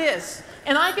can do this,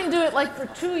 and I can do it like for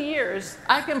 2 years,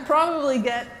 I can probably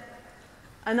get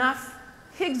enough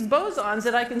Higgs bosons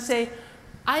that I can say,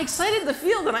 I excited the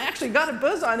field and I actually got a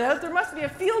boson out. There must be a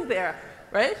field there,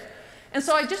 right? And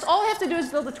so all I have to do is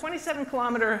build a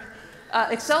 27-kilometer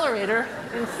accelerator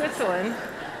in Switzerland,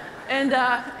 and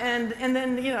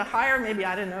then hire maybe,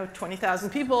 I don't know,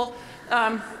 20,000 people.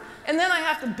 And then I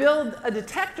have to build a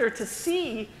detector to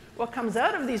see what comes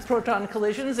out of these proton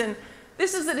collisions. And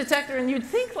this is the detector, and you'd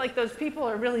think like those people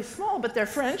are really small, but they're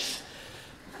French.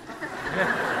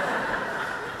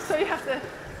 So you have to,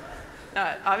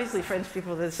 obviously French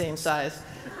people are the same size.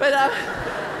 But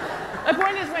the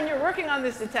point is, when you're working on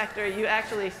this detector, you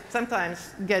actually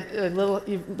sometimes get a little,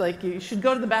 you should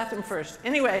go to the bathroom first.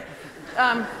 Anyway,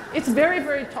 it's very,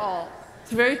 very tall.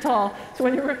 It's very tall. So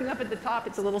when you're working up at the top,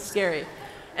 it's a little scary.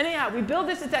 Anyhow, we build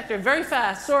this detector very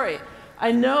fast. Sorry.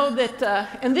 I know that,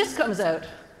 and this comes out.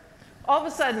 All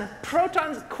of a sudden,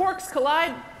 protons, quarks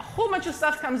collide, a whole bunch of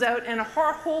stuff comes out, and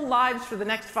our whole lives for the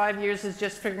next 5 years is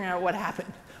just figuring out what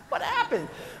happened. What happened?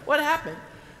 What happened?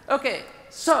 OK,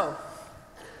 so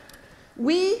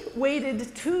we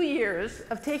waited 2 years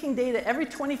of taking data every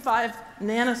 25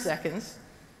 nanoseconds,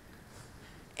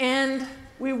 and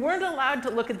we weren't allowed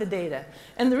to look at the data.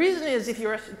 And the reason is, if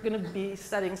you're going to be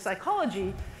studying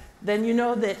psychology, then you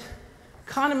know that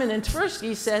Kahneman and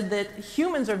Tversky said that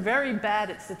humans are very bad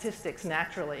at statistics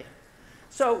naturally.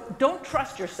 So don't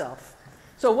trust yourself.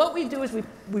 So what we do is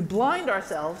we blind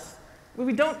ourselves.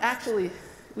 We don't actually,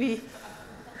 we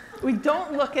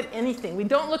don't look at anything. We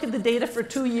don't look at the data for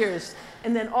 2 years.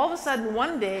 And then all of a sudden,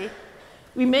 one day,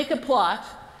 we make a plot.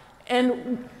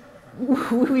 And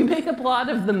we make a plot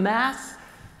of the mass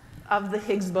of the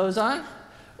Higgs boson,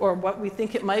 or what we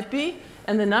think it might be,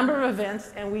 and the number of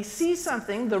events. And we see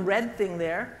something, the red thing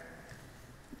there,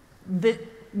 that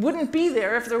wouldn't be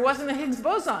there if there wasn't a Higgs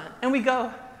boson. And we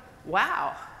go,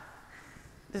 wow,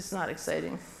 this is not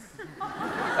exciting.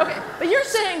 OK, but you're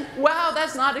saying, wow,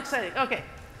 that's not exciting. OK,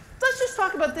 let's just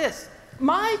talk about this.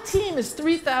 My team is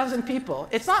 3,000 people.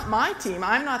 It's not my team.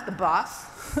 I'm not the boss.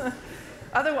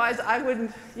 Otherwise, I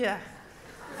wouldn't, yeah.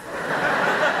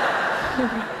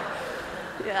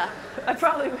 Yeah, I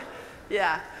probably,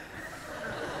 yeah.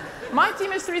 My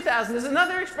team is 3,000. There's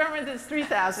another experiment that's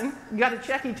 3,000. You got to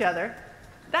check each other.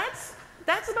 That's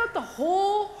about the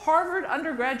whole Harvard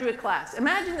undergraduate class.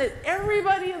 Imagine that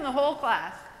everybody in the whole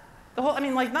class, I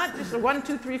mean, like not just 1,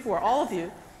 2, 3, 4, all of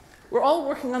you, we're all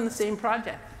working on the same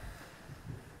project.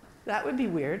 That would be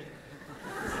weird.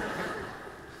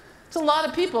 It's a lot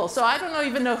of people, so I don't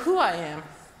even know who I am,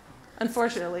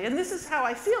 unfortunately. And this is how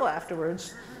I feel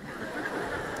afterwards.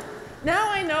 Now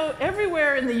I know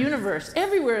everywhere in the universe,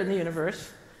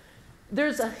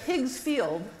 there's a Higgs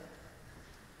field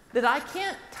that I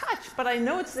can't touch, but I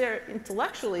know it's there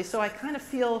intellectually, so I kind of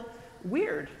feel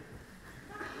weird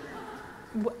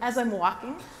as I'm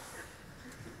walking.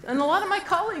 And a lot of my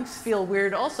colleagues feel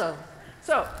weird also.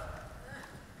 So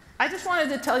I just wanted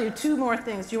to tell you 2 more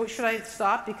things. Should I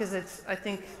stop? Because I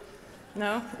think,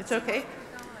 no, it's okay.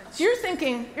 So you're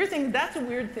thinking, that's a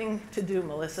weird thing to do,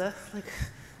 Melissa. Like,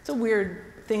 it's a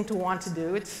weird thing to want to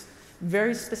do. It's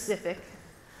very specific.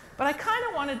 But I kind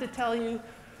of wanted to tell you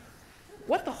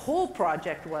what the whole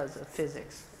project was of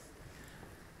physics.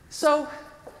 So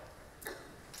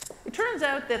it turns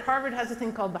out that Harvard has a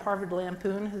thing called the Harvard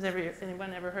Lampoon. Has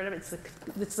anyone ever heard of it?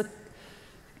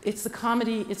 It's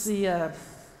the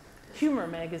humor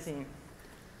magazine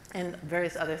and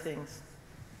various other things.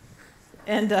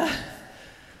 And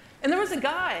there was a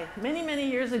guy many, many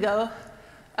years ago,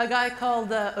 a guy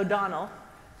called O'Donnell.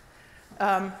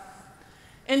 And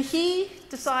he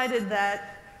decided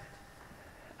that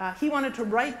he wanted to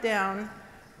write down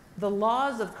the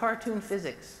laws of cartoon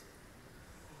physics.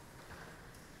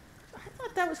 I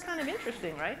thought that was kind of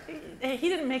interesting, right? He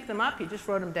didn't make them up, he just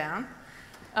wrote them down.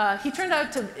 He turned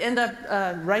out to end up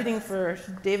writing for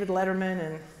David Letterman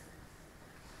and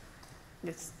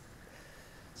it's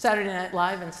Saturday Night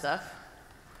Live and stuff.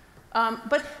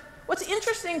 But what's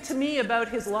interesting to me about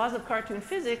his laws of cartoon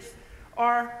physics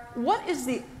are what is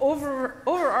the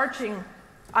overarching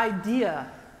idea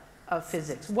of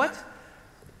physics?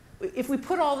 If we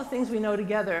put all the things we know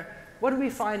together, what do we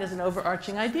find as an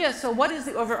overarching idea? So what is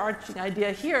the overarching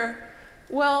idea here?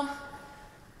 Well,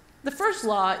 the first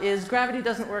law is gravity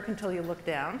doesn't work until you look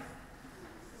down.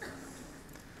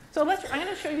 So I'm going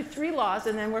to show you 3 laws,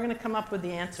 and then we're going to come up with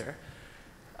the answer.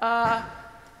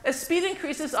 As speed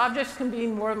increases, objects can be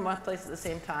in more than one place at the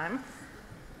same time.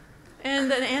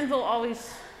 And an anvil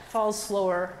always falls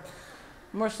slower,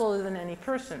 more slowly than any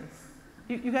person.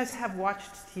 You guys have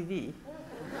watched TV.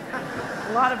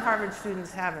 A lot of Harvard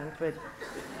students haven't, but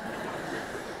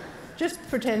just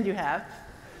pretend you have.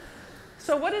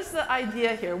 So what is the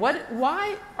idea here?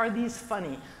 Why are these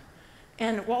funny?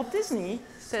 And Walt Disney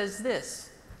says this.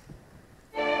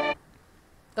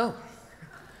 Oh,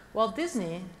 Walt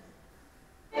Disney.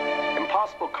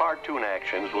 Impossible cartoon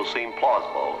actions will seem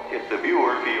plausible if the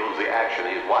viewer feels the action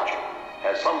he is watching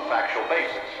has some factual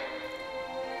basis.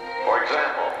 For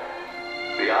example,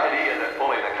 the idea that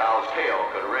pulling a cow's tail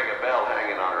could ring a bell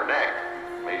hanging on her neck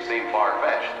may seem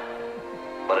far-fetched,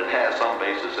 but it has some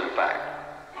basis in fact.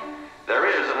 There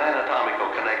is an anatomical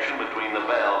connection between the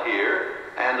bell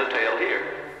here and the tail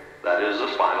here. That is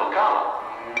the spinal column.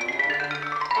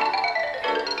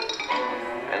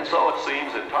 And so it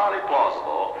seems entirely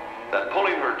plausible that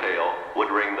pulling her tail would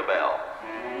ring the bell.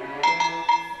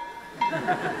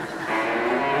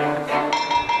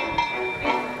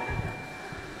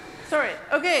 Sorry.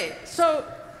 Okay, so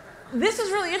this is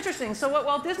really interesting. So what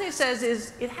Walt Disney says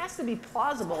is it has to be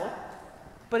plausible,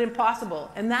 but impossible.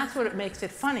 And that's what makes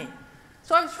it funny.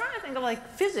 So I was trying to think of like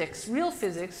physics, real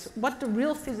physics. What do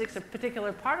real physics or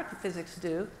particular particle physics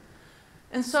do?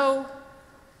 And so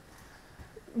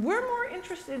we're more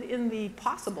interested in the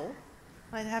possible,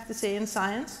 I'd have to say, in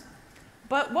science.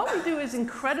 But what we do is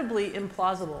incredibly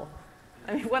implausible.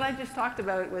 I mean, what I just talked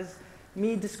about was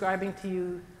me describing to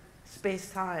you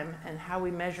space-time and how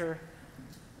we measure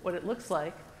what it looks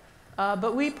like.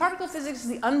 But particle physics is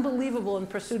the unbelievable in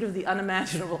pursuit of the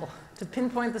unimaginable. To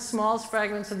pinpoint the smallest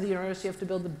fragments of the universe, you have to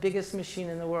build the biggest machine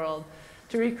in the world.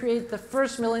 To recreate the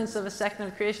first millionth of a second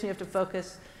of creation, you have to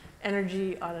focus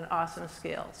energy on an awesome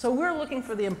scale. So we're looking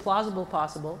for the implausible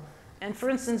possible. And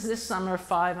for instance, this summer,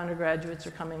 5 undergraduates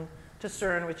are coming to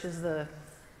CERN, which is the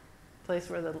place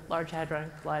where the Large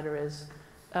Hadron Collider is,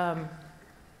 to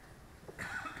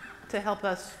help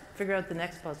us figure out the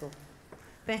next puzzle.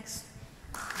 Thanks.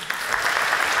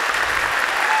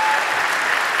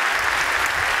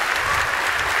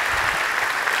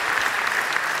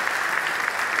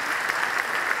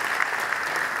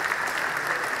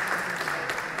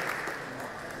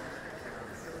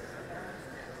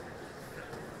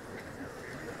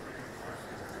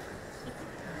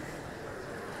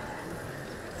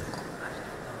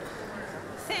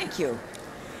 Thank you.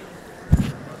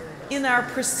 In our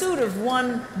pursuit of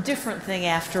one different thing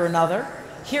after another,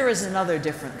 here is another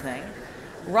different thing.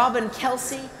 Robin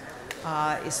Kelsey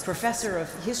is professor of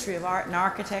history of art and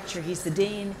architecture. He's the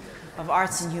dean of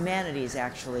arts and humanities,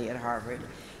 actually, at Harvard.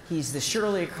 He's the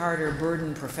Shirley Carter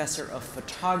Burden Professor of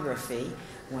Photography,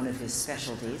 one of his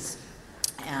specialties.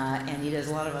 And he does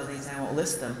a lot of other things. I won't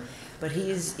list them. But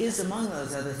he is among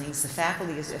those other things, a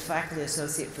faculty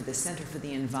associate for the Center for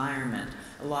the Environment.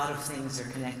 A lot of things are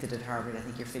connected at Harvard. I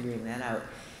think you're figuring that out.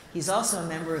 He's also a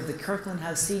member of the Kirkland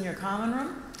House Senior Common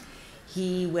Room.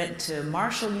 He went to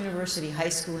Marshall University High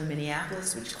School in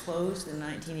Minneapolis, which closed in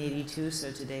 1982.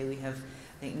 So today we have,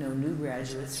 I think, no new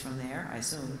graduates from there, I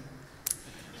assume.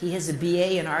 He has a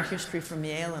BA in art history from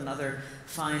Yale, another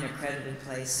fine accredited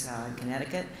place in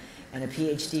Connecticut, and a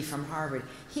PhD from Harvard.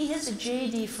 He has a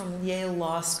JD from Yale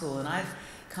Law School, and I've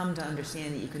come to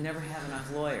understand that you can never have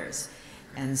enough lawyers.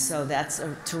 And so that's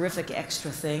a terrific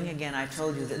extra thing. Again, I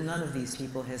told you that none of these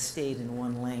people has stayed in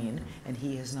one lane, and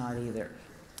he has not either.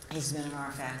 He's been in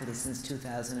our faculty since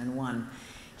 2001.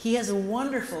 He has a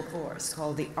wonderful course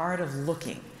called The Art of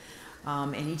Looking,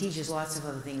 and he teaches lots of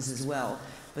other things as well,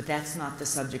 but that's not the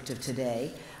subject of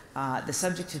today. The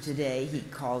subject of today, he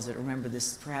calls it, remember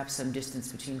this, perhaps some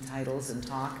distance between titles and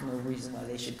talk, no reason why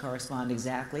they should correspond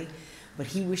exactly, but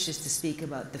he wishes to speak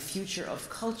about the future of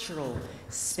cultural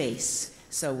space.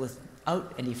 So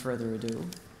without any further ado.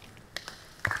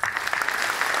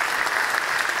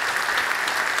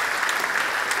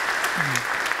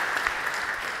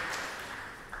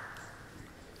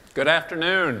 Good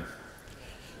afternoon.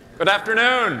 Good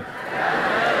afternoon.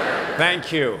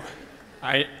 Thank you.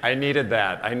 I needed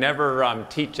that. I never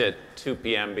teach at 2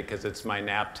 p.m. because it's my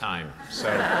nap time. So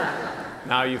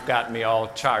now you've got me all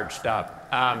charged up.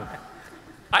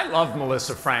 I love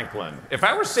Melissa Franklin. If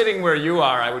I were sitting where you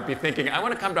are, I would be thinking, I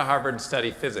want to come to Harvard and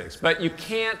study physics. But you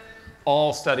can't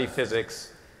all study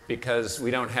physics because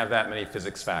we don't have that many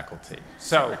physics faculty.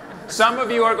 So some of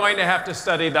you are going to have to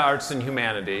study the arts and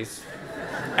humanities.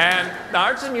 And the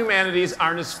arts and humanities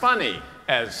aren't as funny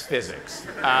as physics.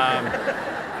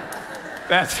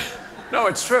 No,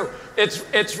 it's true.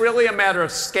 It's really a matter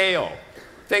of scale.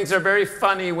 Things are very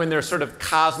funny when they're sort of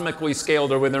cosmically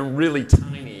scaled or when they're really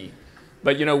tiny.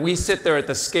 But you know, we sit there at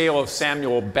the scale of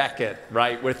Samuel Beckett,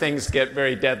 right, where things get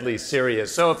very deadly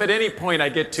serious. So if at any point I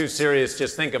get too serious,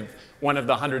 just think of one of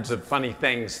the hundreds of funny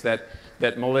things that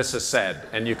Melissa said,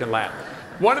 and you can laugh.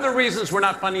 One of the reasons we're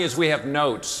not funny is we have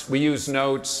notes. We use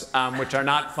notes, which are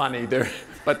not funny,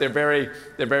 but they're very,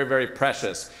 very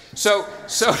precious. So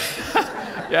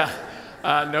yeah,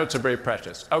 notes are very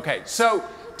precious. Okay, so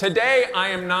today I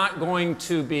am not going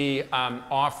to be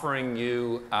offering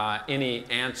you any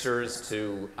answers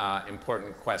to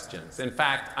important questions. In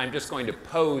fact, I'm just going to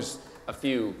pose a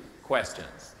few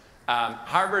questions.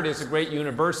 Harvard is a great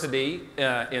university,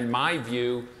 in my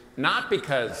view, not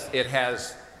because it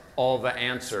has all the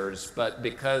answers, but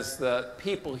because the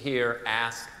people here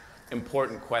ask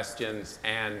important questions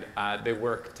and they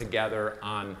work together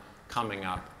on coming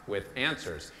up with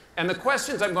answers. And the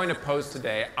questions I'm going to pose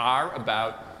today are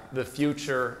about the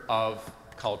future of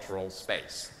cultural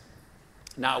space.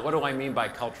 Now, what do I mean by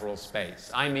cultural space?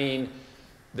 I mean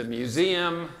the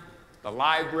museum, the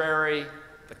library,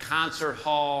 the concert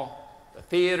hall, the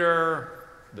theater,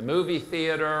 the movie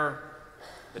theater,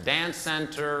 the dance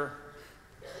center,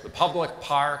 the public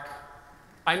park.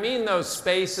 I mean those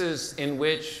spaces in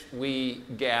which we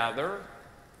gather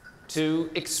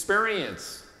to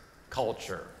experience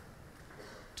culture,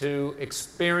 to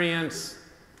experience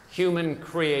human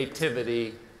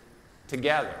creativity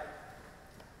together.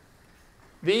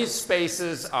 These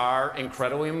spaces are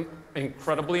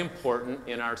incredibly important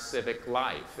in our civic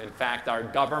life. In fact, our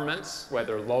governments,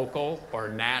 whether local or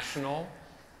national,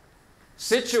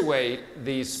 situate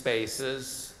these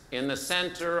spaces in the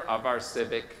center of our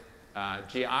civic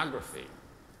geography.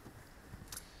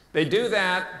 They do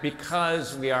that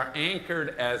because we are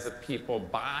anchored as a people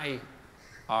by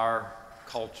our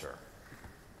culture.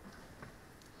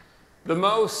 The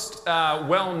most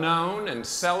well-known and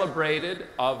celebrated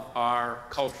of our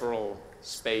cultural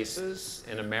spaces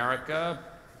in America,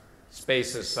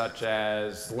 spaces such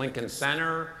as Lincoln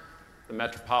Center, the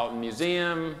Metropolitan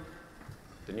Museum,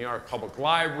 the New York Public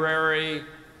Library,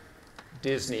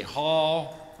 Disney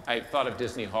Hall. I thought of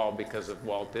Disney Hall because of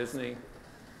Walt Disney,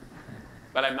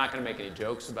 but I'm not going to make any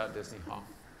jokes about Disney Hall.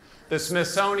 The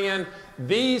Smithsonian,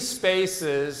 these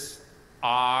spaces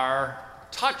are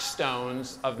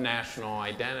touchstones of national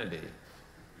identity.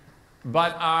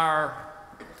 But our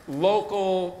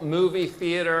local movie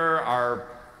theater, our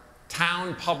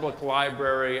town public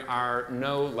library are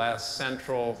no less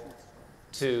central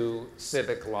to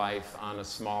civic life on a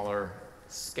smaller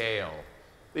scale.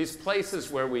 These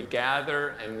places where we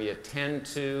gather and we attend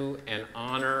to and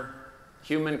honor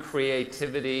human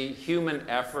creativity, human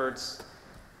efforts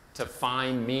to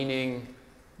find meaning,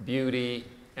 beauty,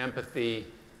 empathy,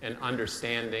 and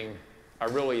understanding are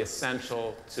really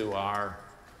essential to our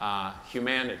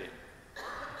humanity.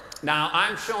 Now,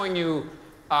 I'm showing you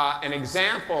an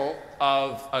example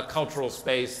of a cultural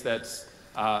space that's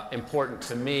important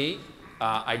to me.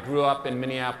 I grew up in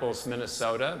Minneapolis,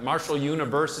 Minnesota. Marshall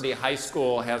University High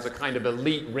School has a kind of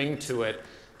elite ring to it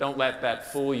Don't let that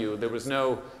fool you. There was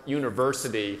no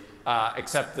university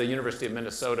except the University of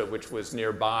Minnesota, which was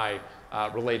nearby,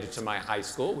 related to my high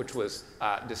school, which was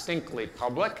distinctly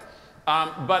public.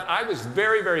 But I was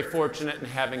very, very fortunate in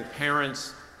having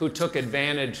parents who took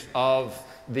advantage of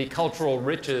the cultural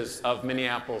riches of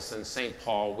Minneapolis and St.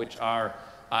 Paul, which are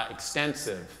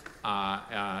extensive,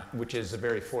 which is a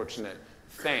very fortunate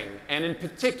thing. And in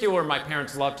particular, my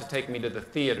parents loved to take me to the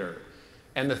theater.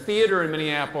 And the theater in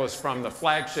Minneapolis, from the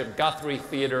flagship Guthrie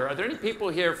Theater. Are there any people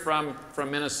here from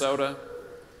Minnesota?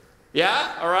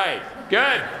 Yeah? All right.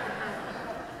 Good.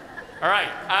 All right.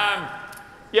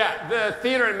 Yeah, the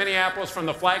theater in Minneapolis, from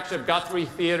the flagship Guthrie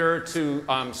Theater to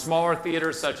smaller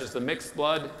theaters such as the Mixed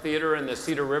Blood Theater in the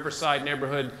Cedar Riverside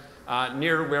neighborhood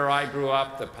near where I grew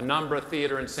up, the Penumbra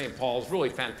Theater in St. Paul, is really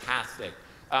fantastic.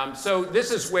 So this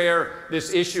is where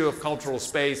this issue of cultural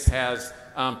space has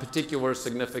particular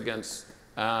significance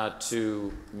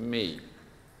to me.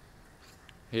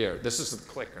 Here, this is the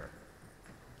clicker.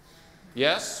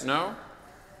 Yes? No?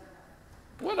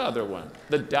 What other one?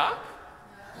 The duck?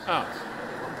 Oh.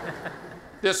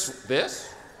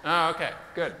 This? Oh, okay,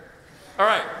 good. All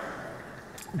right.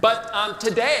 But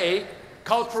today,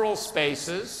 cultural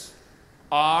spaces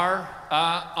are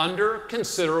under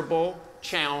considerable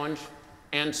challenge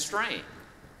and strain.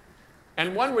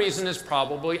 And one reason is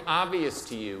probably obvious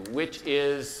to you, which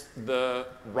is the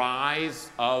rise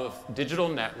of digital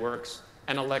networks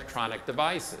and electronic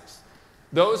devices.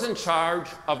 Those in charge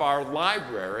of our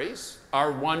libraries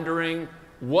are wondering,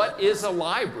 what is a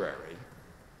library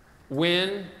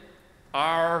when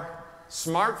our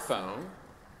smartphone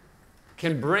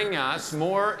can bring us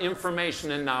more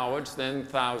information and knowledge than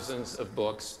thousands of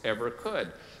books ever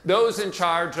could? Those in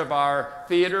charge of our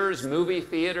theaters, movie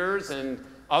theaters, and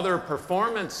other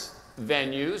performance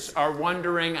venues are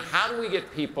wondering, how do we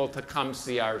get people to come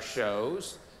see our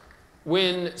shows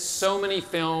when so many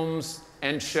films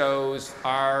and shows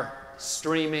are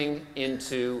streaming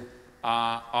into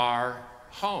our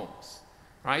homes,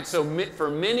 right? So for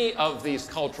many of these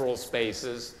cultural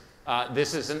spaces,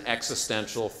 this is an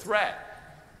existential threat.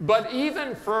 But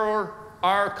even for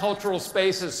our cultural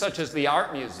spaces such as the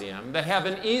Art Museum that have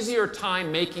an easier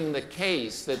time making the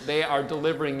case that they are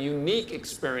delivering unique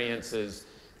experiences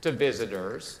to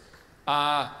visitors,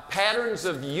 patterns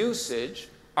of usage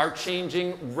are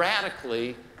changing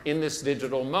radically in this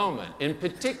digital moment. In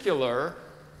particular,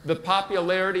 the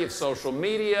popularity of social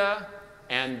media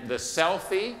and the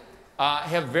selfie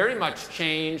have very much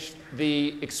changed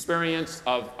the experience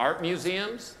of art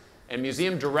museums, and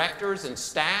museum directors and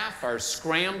staff are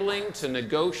scrambling to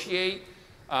negotiate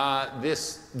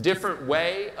this different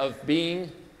way of being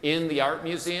in the art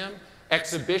museum.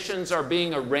 Exhibitions are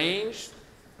being arranged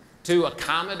to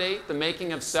accommodate the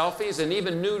making of selfies, and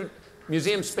even new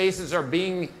museum spaces are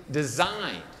being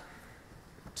designed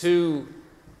to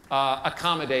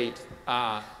accommodate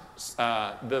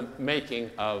the making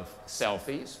of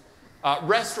selfies.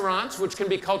 Restaurants, which can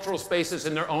be cultural spaces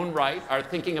in their own right, are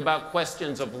thinking about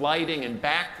questions of lighting and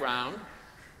background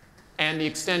and the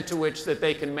extent to which that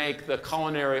they can make the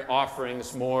culinary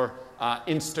offerings more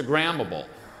Instagrammable.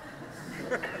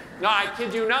 No, I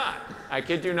kid you not. I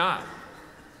kid you not.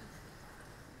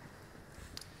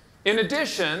 In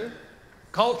addition,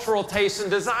 cultural tastes and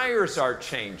desires are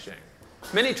changing.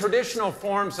 Many traditional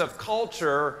forms of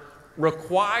culture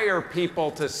require people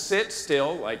to sit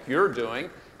still, like you're doing,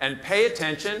 and pay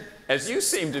attention, as you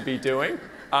seem to be doing,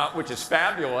 which is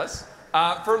fabulous,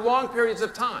 for long periods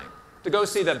of time, to go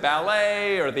see the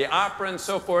ballet or the opera and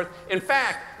so forth. In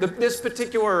fact, this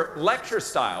particular lecture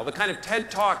style, the kind of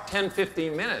TED Talk 10,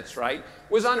 15 minutes, right,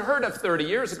 was unheard of 30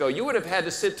 years ago. You would have had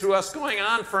to sit through us going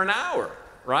on for an hour,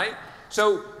 right?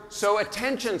 So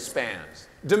attention spans,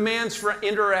 demands for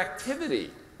interactivity,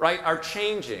 right, are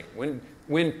changing.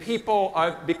 When people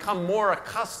become more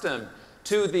accustomed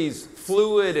to these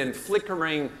fluid and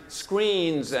flickering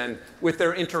screens and with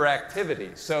their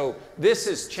interactivity. So this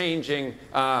is changing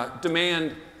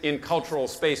demand in cultural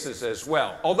spaces as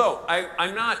well. Although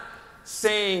I'm not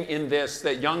saying in this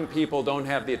that young people don't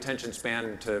have the attention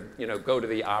span to go to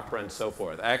the opera and so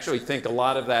forth. I actually think a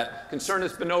lot of that concern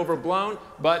has been overblown,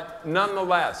 but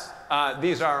nonetheless,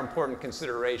 these are important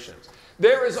considerations.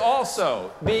 There is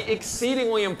also the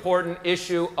exceedingly important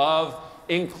issue of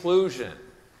inclusion.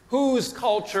 Whose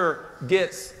culture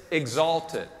gets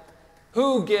exalted?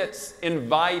 Who gets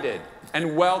invited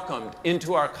and welcomed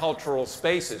into our cultural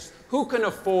spaces? Who can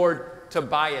afford to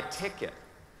buy a ticket?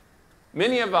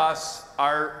 Many of us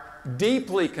are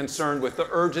deeply concerned with the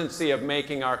urgency of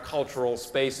making our cultural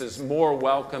spaces more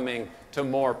welcoming to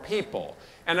more people.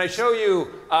 And I show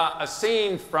you a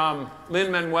scene from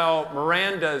Lin-Manuel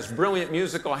Miranda's brilliant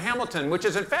musical Hamilton, which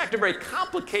is in fact a very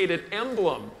complicated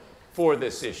emblem for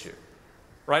this issue.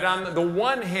 Right? On the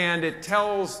one hand, it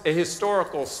tells a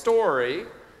historical story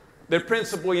that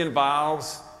principally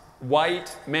involves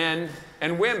white men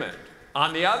and women.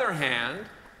 On the other hand,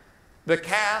 the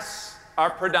casts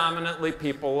are predominantly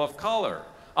people of color.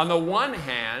 On the one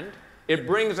hand, it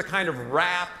brings a kind of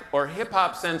rap or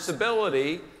hip-hop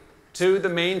sensibility to the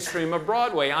mainstream of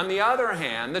Broadway. On the other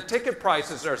hand, the ticket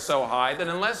prices are so high that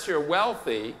unless you're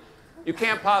wealthy, you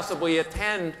can't possibly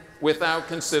attend without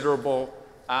considerable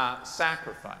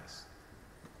sacrifice.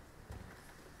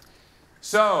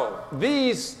 So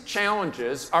these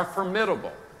challenges are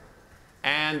formidable,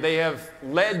 and they have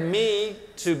led me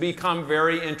to become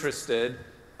very interested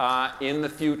in the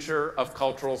future of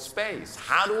cultural space.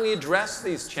 How do we address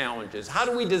these challenges? How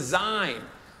do we design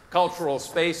cultural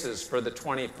spaces for the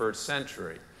 21st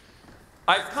century?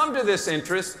 I've come to this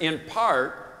interest in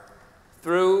part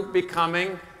through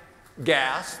becoming,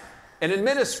 gasp, an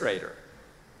administrator.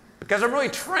 Because I'm really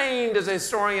trained as a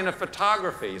historian of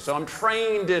photography, so I'm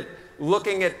trained at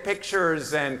looking at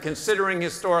pictures and considering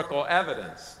historical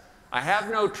evidence. I have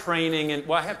no training in,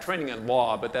 well, I have training in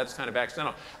law, but that's kind of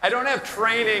accidental. I don't have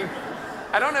training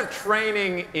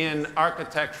in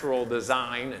architectural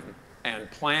design and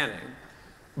planning,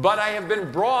 but I have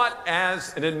been brought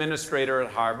as an administrator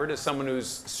at Harvard, as someone who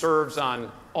serves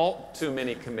on all too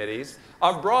many committees,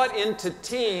 are brought into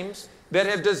teams that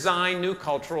have designed new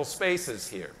cultural spaces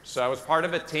here. So I was part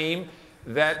of a team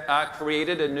that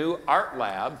created a new art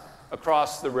lab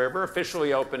across the river,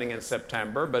 officially opening in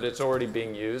September, but it's already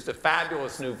being used. A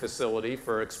fabulous new facility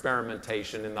for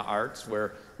experimentation in the arts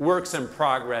where works in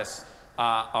progress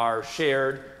are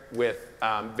shared with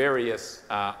various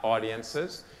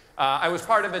audiences. I was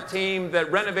part of a team that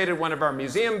renovated one of our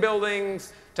museum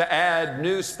buildings to add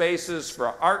new spaces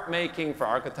for art making, for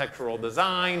architectural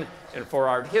design, and for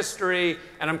art history.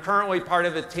 And I'm currently part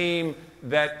of a team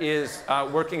that is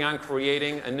working on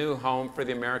creating a new home for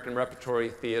the American Repertory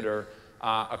Theater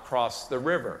across the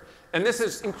river. And this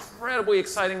is incredibly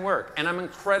exciting work, and I'm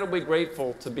incredibly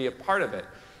grateful to be a part of it.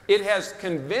 It has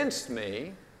convinced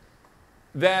me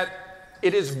that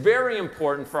it is very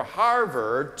important for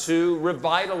Harvard to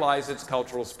revitalize its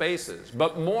cultural spaces.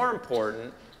 But more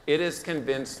important, it has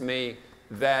convinced me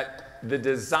that the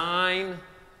design,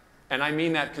 and I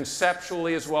mean that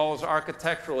conceptually as well as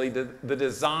architecturally, the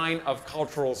design of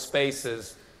cultural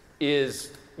spaces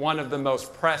is one of the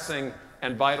most pressing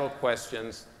and vital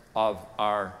questions of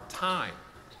our time.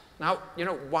 Now, you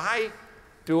know, why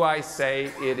do I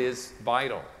say it is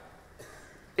vital?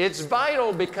 It's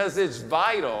vital because it's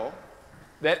vital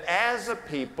that as a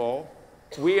people,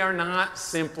 we are not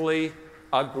simply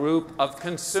a group of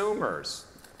consumers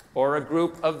or a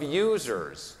group of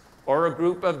users or a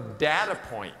group of data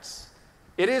points.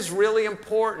 It is really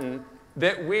important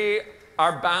that we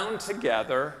are bound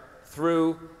together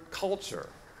through culture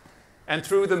and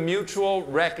through the mutual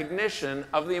recognition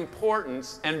of the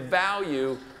importance and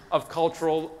value of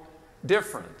cultural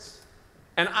difference.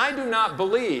 And I do not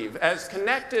believe, as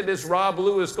connected as Rob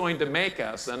Lew is going to make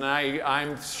us, and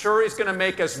I'm sure he's going to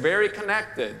make us very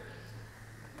connected,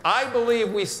 I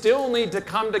believe we still need to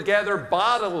come together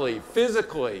bodily,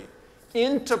 physically,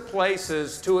 into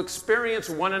places to experience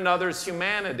one another's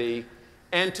humanity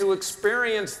and to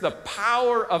experience the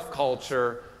power of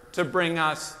culture to bring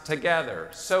us together.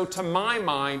 So to my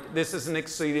mind, this is an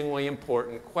exceedingly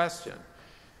important question.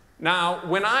 Now,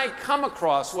 when I come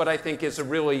across what I think is a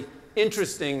really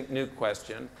interesting new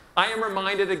question, I am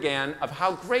reminded again of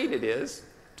how great it is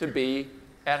to be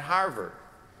at Harvard.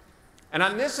 And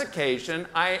on this occasion,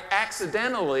 I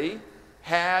accidentally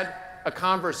had a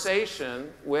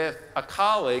conversation with a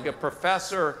colleague, a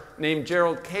professor named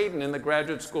Gerald Caden in the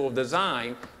Graduate School of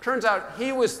Design. Turns out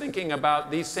he was thinking about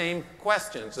these same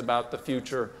questions about the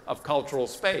future of cultural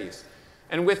space.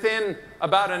 And within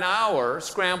about an hour,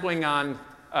 scribbling on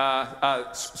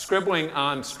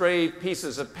stray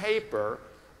pieces of paper,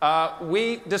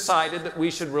 we decided that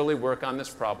we should really work on this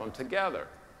problem together.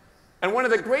 And one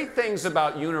of the great things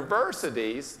about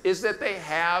universities is that they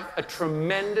have a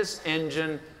tremendous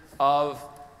engine of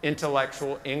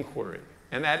intellectual inquiry.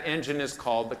 And that engine is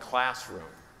called the classroom.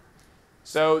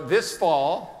 So this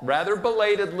fall, rather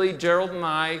belatedly, Gerald and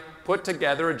I put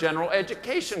together a general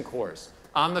education course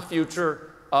on the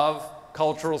future of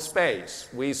cultural space.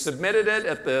 We submitted it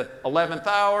at the 11th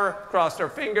hour, crossed our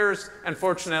fingers, and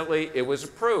fortunately it was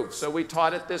approved. So we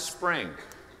taught it this spring.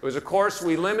 It was a course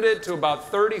we limited to about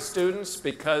 30 students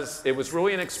because it was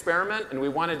really an experiment and we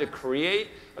wanted to create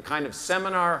a kind of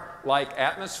seminar-like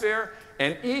atmosphere.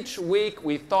 And each week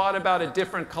we thought about a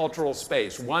different cultural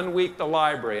space. One week the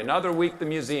library, another week the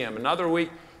museum, another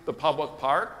week the public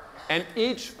park. And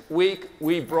each week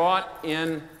we brought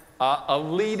in a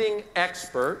leading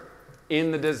expert in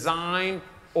the design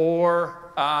or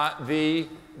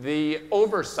the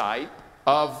oversight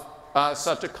of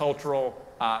such a cultural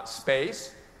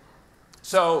space.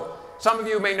 So some of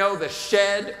you may know the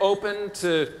Shed opened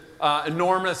to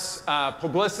enormous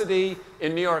publicity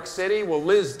in New York City. Well,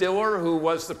 Liz Diller, who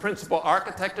was the principal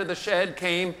architect of the Shed,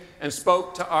 came and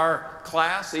spoke to our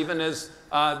class even as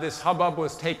this hubbub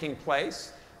was taking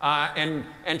place. And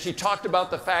she talked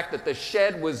about the fact that the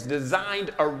Shed was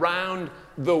designed around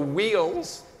the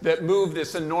wheels that move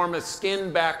this enormous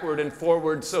skin backward and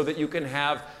forward so that you can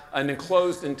have an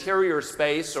enclosed interior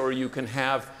space or you can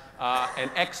have an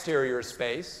exterior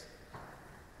space.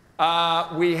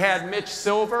 We had Mitch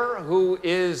Silver, who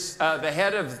is the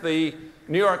head of the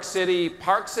New York City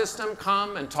park system,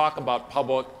 come and talk about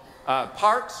public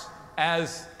parks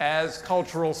as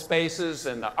cultural spaces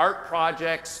and the art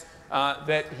projects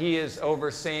that he is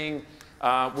overseeing.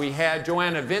 We had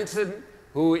Joanna Vincent,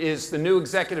 who is the new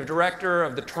executive director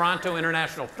of the Toronto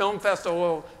International Film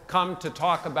Festival, come to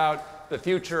talk about the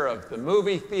future of the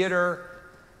movie theater.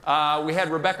 We had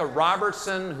Rebecca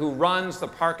Robertson, who runs the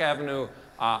Park Avenue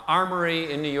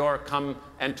Armory in New York, come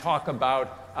and talk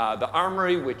about the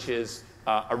Armory, which is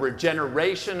a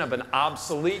regeneration of an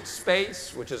obsolete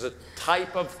space, which is a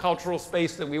type of cultural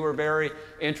space that we were very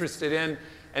interested in.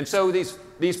 And so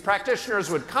these practitioners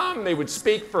would come, they would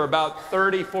speak for about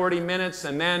 30, 40 minutes,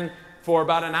 and then for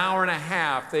about an hour and a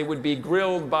half, they would be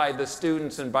grilled by the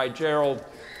students and by Gerald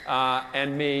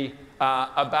and me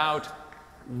about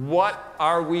what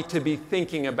are we to be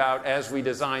thinking about as we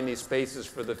design these spaces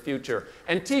for the future.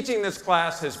 And teaching this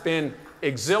class has been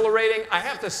exhilarating. I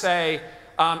have to say,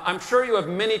 I'm sure you have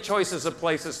many choices of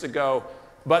places to go,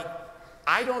 but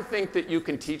I don't think that you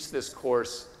can teach this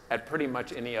course at pretty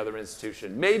much any other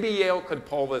institution. Maybe Yale could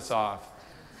pull this off.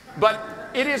 But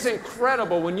it is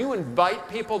incredible when you invite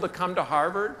people to come to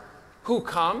Harvard. Who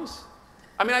comes?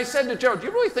 I mean, I said to Gerald, do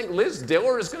you really think Liz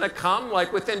Diller is going to come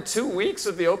like within 2 weeks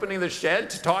of the opening of the Shed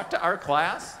to talk to our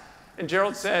class? And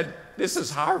Gerald said, this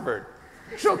is Harvard.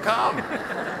 She'll come.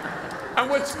 And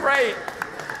what's great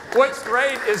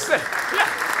is that,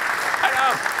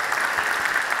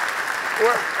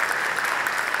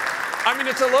 I mean,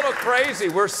 it's a little crazy.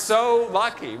 We're so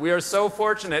lucky. We are so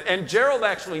fortunate. And Gerald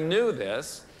actually knew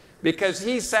this because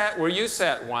he sat where you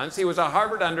sat once. He was a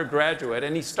Harvard undergraduate,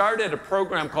 and he started a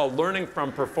program called Learning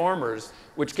from Performers,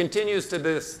 which continues to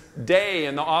this day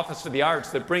in the Office of the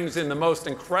Arts that brings in the most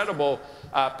incredible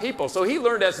people. So he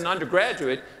learned as an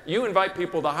undergraduate, you invite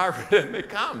people to Harvard and they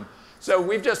come. So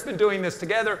we've just been doing this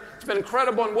together. It's been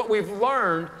incredible. And what we've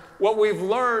learned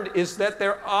is that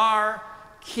there are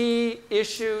key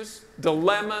issues,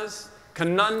 dilemmas,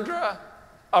 conundra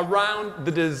around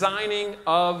the designing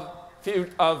of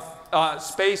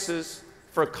spaces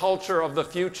for culture of the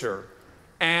future.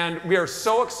 And we are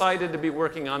so excited to be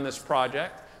working on this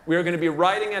project. We are going to be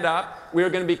writing it up. We are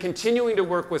going to be continuing to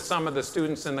work with some of the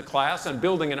students in the class and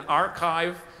building an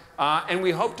archive. And we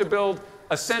hope to build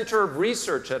a center of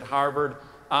research at Harvard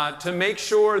to make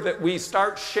sure that we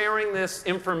start sharing this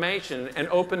information and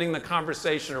opening the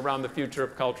conversation around the future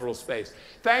of cultural space.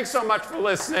 Thanks so much for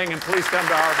listening, and please come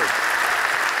to Harvard.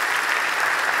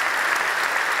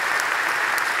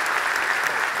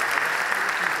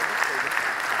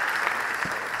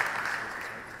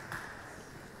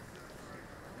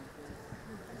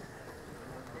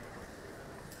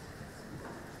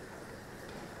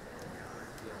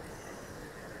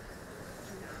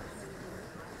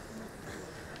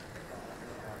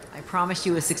 I promised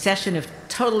you a succession of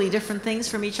totally different things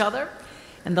from each other.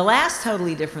 And the last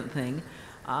totally different thing,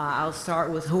 I'll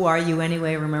start with who are you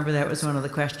anyway? Remember that was one of the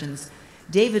questions.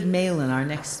 David Malan, our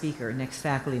next speaker, next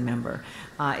faculty member,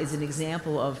 is an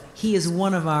example of, he is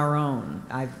one of our own.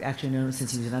 I've actually known him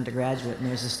since he was an undergraduate, and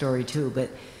there's a story too, but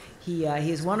he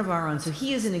is one of our own. So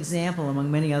he is an example, among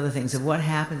many other things, of what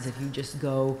happens if you just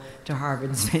go to Harvard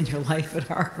and spend your life at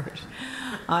Harvard.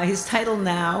 His title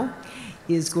now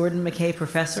is Gordon McKay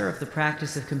Professor of the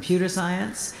Practice of Computer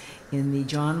Science in the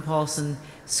John Paulson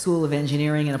School of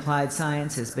Engineering and Applied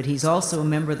Sciences, but he's also a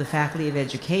member of the Faculty of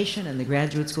Education and the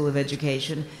Graduate School of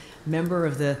Education, member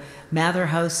of the Mather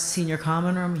House Senior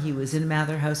Common Room. He was in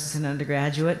Mather House as an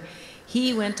undergraduate.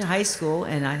 He went to high school,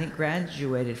 and I think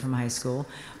graduated from high school,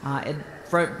 at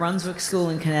Brunswick School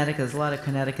in Connecticut. There's a lot of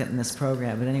Connecticut in this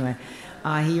program, but anyway.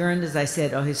 He earned, as I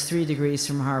said, his 3 degrees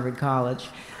from Harvard College.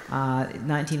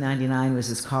 1999 was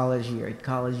his college year.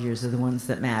 College years are the ones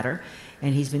that matter.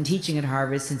 And he's been teaching at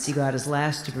Harvard since he got his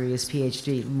last degree, his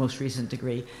PhD, most recent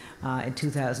degree, in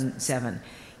 2007.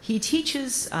 He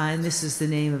teaches, and this is the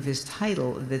name of his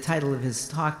title, the title of his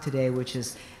talk today, which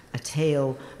is a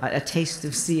taste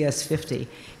of CS50. He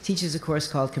teaches a course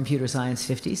called Computer Science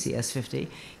 50, CS50,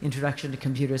 Introduction to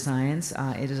Computer Science.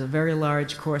 It is a very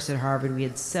large course at Harvard. We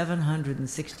had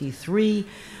 763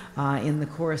 in the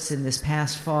course in this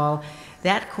past fall.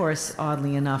 That course,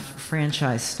 oddly enough,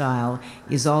 franchise style,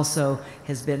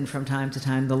 has been from time to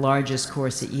time the largest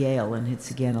course at Yale, and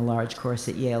it's again a large course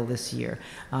at Yale this year.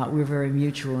 We're very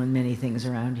mutual in many things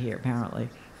around here, apparently.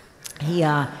 He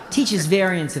teaches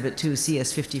variants of it too,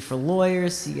 CS50 for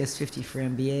lawyers, CS50 for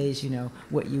MBAs, you know,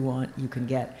 what you want, you can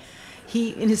get.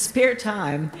 He, in his spare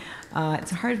time, it's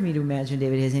hard for me to imagine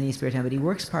David has any spare time, but he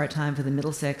works part-time for the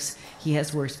Middlesex, he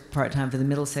has worked part-time for the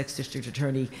Middlesex District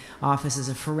Attorney Office as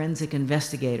a forensic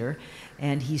investigator,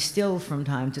 and he's still, from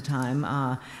time to time,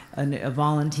 a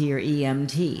volunteer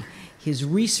EMT. His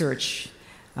research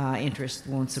interests,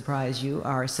 won't surprise you,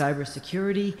 are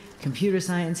cybersecurity, computer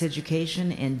science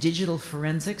education, and digital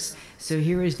forensics. So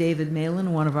here is David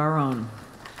Malan, one of our own.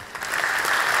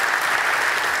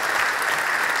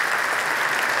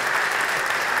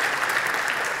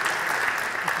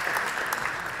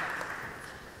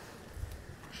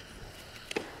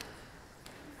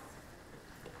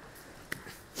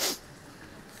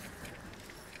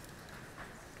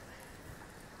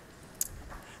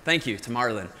 Thank you to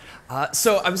Marlon.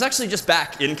 So I was actually just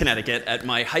back in Connecticut at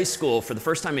my high school for the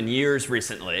first time in years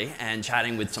recently, and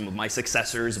chatting with some of my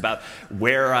successors about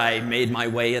where I made my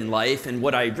way in life and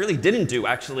what I really didn't do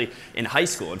actually in high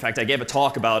school. In fact, I gave a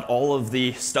talk about all of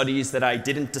the studies that I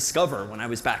didn't discover when I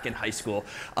was back in high school,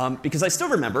 because I still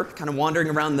remember kind of wandering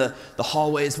around the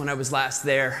hallways when I was last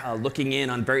there, looking in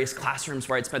on various classrooms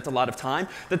where I'd spent a lot of time,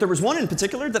 that there was one in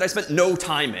particular that I spent no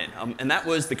time in, and that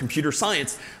was the computer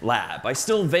science lab. I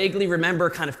still vaguely remember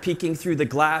kind of peeking through the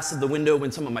glass of the window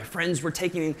when some of my friends were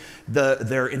taking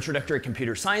their introductory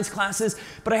computer science classes,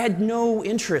 but I had no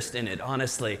interest in it,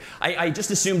 honestly. I just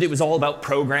assumed it was all about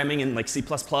programming in like C++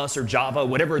 or Java,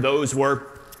 whatever those were.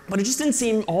 But it just didn't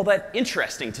seem all that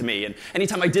interesting to me. And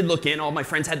anytime I did look in, all my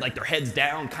friends had like their heads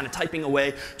down, kind of typing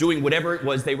away, doing whatever it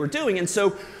was they were doing. And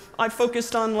so I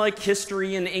focused on like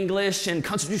history and English, and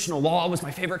constitutional law was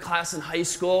my favorite class in high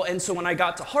school. And so when I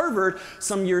got to Harvard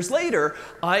some years later,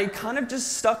 I kind of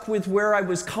just stuck with where I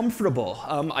was comfortable.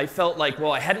 I felt like,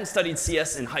 well, I hadn't studied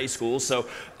CS in high school, so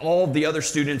all the other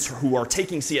students who are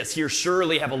taking CS here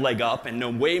surely have a leg up and know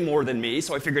way more than me.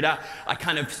 So I figured out, I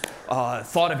kind of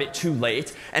thought of it too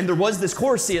late. And there was this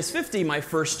course, CS50, my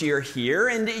first year here,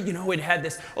 and you know, it had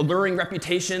this alluring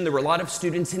reputation. There were a lot of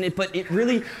students in it, but it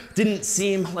really didn't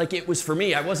seem like it was for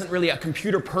me. I wasn't really a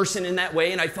computer person in that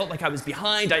way, and I felt like I was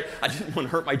behind. I didn't want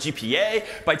to hurt my GPA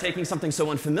by taking something so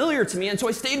unfamiliar to me, and so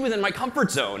I stayed within my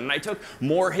comfort zone, and I took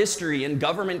more history and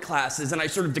government classes, and I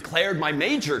sort of declared my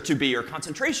major to be, or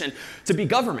concentration, to be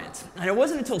government. And it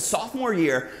wasn't until sophomore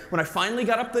year when I finally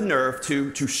got up the nerve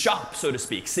to shop, so to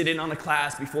speak, sit in on a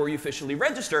class before you officially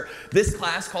register, this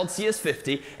class called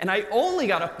CS50, and I only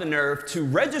got up the nerve to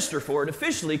register for it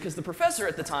officially because the professor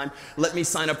at the time let me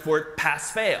sign up for it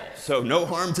pass-fail. So no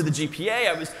harm to the GPA.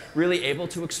 I was really able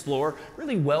to explore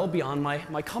really well beyond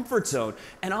my comfort zone.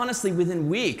 And honestly, within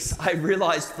weeks, I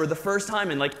realized for the first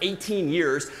time in like 18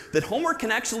 years that homework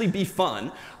can actually be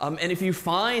fun. And if you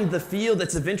find the field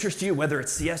that's of interest to you, whether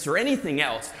it's CS or anything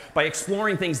else, by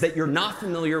exploring things that you're not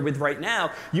familiar with right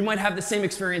now, you might have the same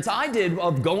experience I did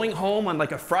of going home on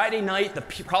like a Friday night, the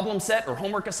problem set or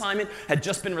homework assignment had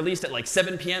just been released at like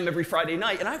 7 p.m. every Friday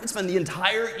night, and I would spend the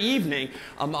entire evening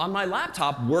on my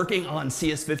laptop working on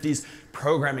CS50's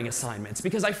programming assignments,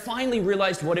 because I finally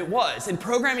realized what it was. And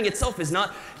programming itself is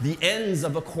not the ends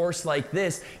of a course like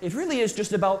this. It really is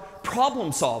just about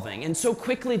problem solving. And so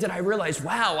quickly did I realize,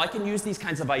 wow, I can use these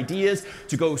kinds of ideas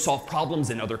to go solve problems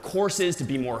in other courses, to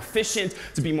be more efficient,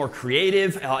 to be more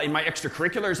creative. In my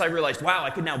extracurriculars, I realized, wow,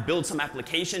 I could now build some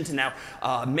application to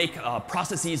now make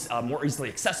processes more easily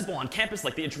accessible on campus,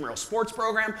 like the intramural sports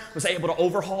program was able to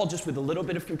overhaul just with a little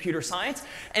bit of computer science.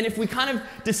 And if we kind of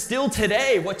distill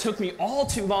today what took me all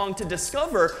too long to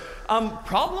discover,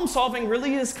 problem solving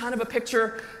really is kind of a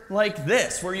picture like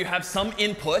this, where you have some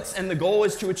inputs and the goal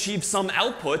is to achieve some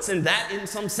outputs, and that in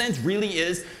some sense really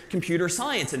is computer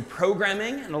science. And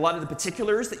programming and a lot of the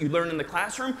particulars that you learn in the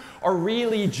classroom are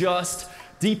really just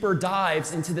deeper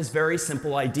dives into this very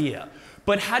simple idea.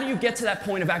 But how do you get to that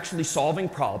point of actually solving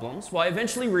problems? Well, I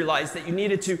eventually realized that you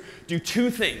needed to do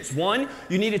two things. One,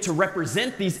 you needed to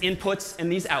represent these inputs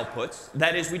and these outputs.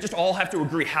 That is, we just all have to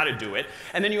agree how to do it.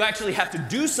 And then you actually have to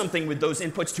do something with those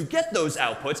inputs to get those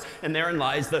outputs, and therein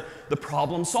lies the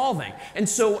problem solving. And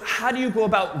so how do you go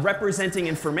about representing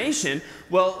information?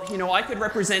 Well, I could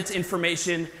represent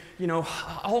information,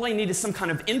 all I need is some kind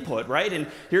of input, right? And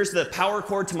here's the power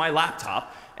cord to my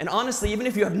laptop. And honestly, even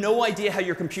if you have no idea how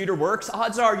your computer works,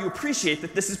 odds are you appreciate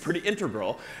that this is pretty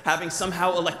integral, having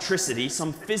somehow electricity,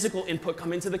 some physical input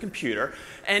come into the computer.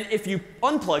 And if you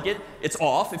unplug it, it's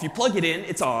off. If you plug it in,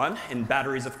 it's on. And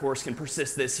batteries, of course, can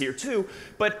persist this here too.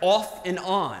 But off and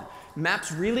on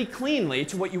maps really cleanly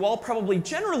to what you all probably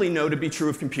generally know to be true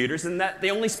of computers, in that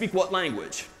they only speak what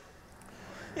language?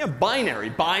 Binary,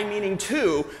 bi meaning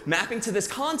two, mapping to this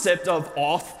concept of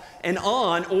off and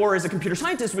on, or as a computer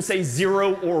scientist would say,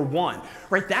 0 or 1.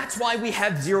 Right? That's why we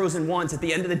have zeros and ones at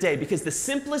the end of the day, because the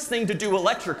simplest thing to do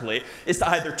electrically is to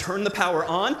either turn the power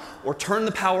on or turn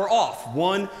the power off,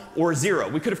 1 or 0.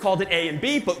 We could have called it A and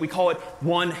B, but we call it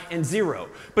 1 and 0.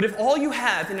 But if all you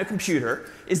have in a computer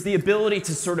is the ability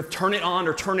to sort of turn it on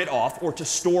or turn it off, or to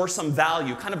store some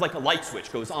value, kind of like a light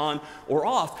switch goes on or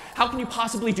off, how can you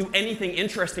possibly do anything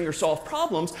interesting or solve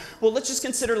problems? Well, let's just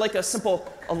consider like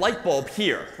a light bulb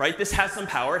here, right? This has some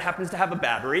power. It happens to have a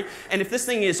battery. And if this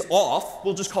thing is off,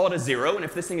 we'll just call it a 0. And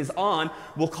if this thing is on,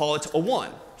 we'll call it a 1.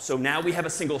 So now we have a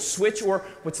single switch, or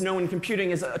what's known in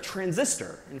computing as a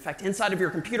transistor. In fact, inside of your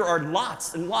computer are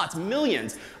lots and lots,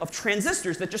 millions of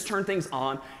transistors that just turn things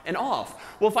on and off.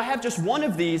 Well, if I have just one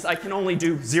of these, I can only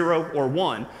do 0 or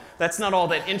 1. That's not all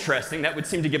that interesting. That would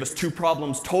seem to give us 2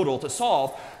 problems total to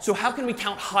solve. So how can we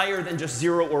count higher than just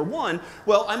 0 or 1?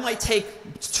 Well, I might take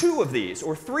 2 of these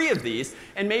or 3 of these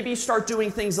and maybe start doing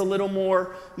things a little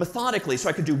more methodically. So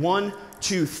I could do 1,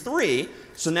 2, 3.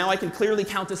 So now I can clearly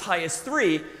count as high as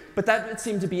 3, but that would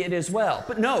seem to be it as well.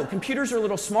 But no, computers are a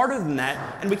little smarter than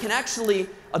that, and we can actually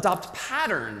adopt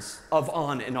patterns of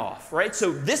on and off, right?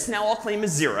 So this now I'll claim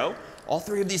is 0. All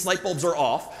 3 of these light bulbs are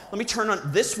off. Let me turn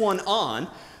this one on,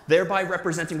 thereby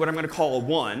representing what I'm going to call a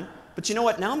 1. But you know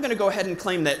what? Now I'm going to go ahead and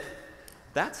claim that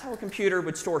that's how a computer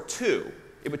would store 2.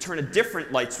 It would turn a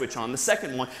different light switch on, the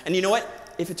second one. And you know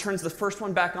what? If it turns the first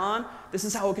one back on, this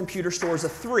is how a computer stores a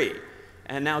 3.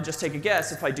 And now just take a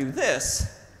guess. If I do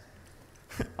this,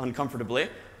 uncomfortably,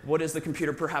 what is the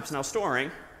computer perhaps now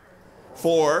storing?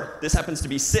 4. This happens to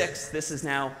be 6. This is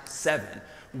now 7.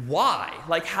 Why?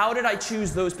 Like, how did I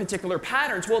choose those particular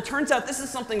patterns? Well, it turns out this is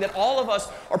something that all of us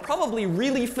are probably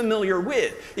really familiar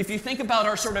with. If you think about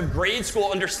our sort of grade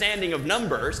school understanding of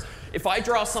numbers, if I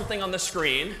draw something on the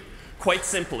screen, quite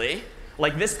simply,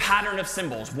 like this pattern of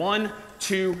symbols, 1,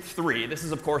 2, 3. This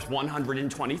is, of course,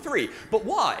 123. But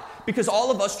why? Because all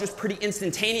of us just pretty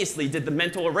instantaneously did the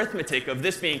mental arithmetic of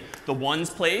this being the ones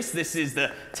place, this is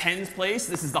the tens place,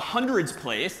 this is the hundreds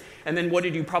place. And then what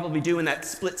did you probably do in that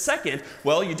split second?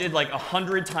 Well, you did like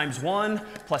 100 times 1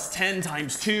 plus 10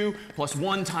 times 2 plus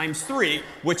 1 times 3,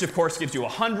 which, of course, gives you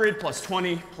 100 plus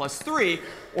 20 plus 3,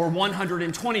 or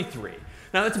 123.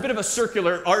 Now, that's a bit of a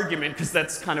circular argument, because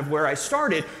that's kind of where I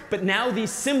started. But now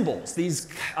these symbols, these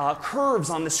curves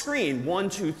on the screen, 1,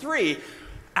 2, 3,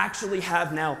 actually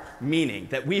have now meaning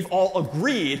that we've all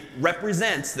agreed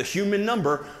represents the human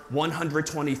number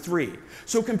 123.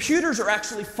 So computers are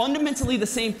actually fundamentally the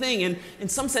same thing, and in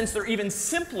some sense they're even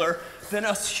simpler than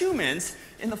us humans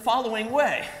in the following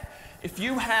way. If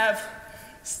you have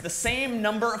the same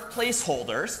number of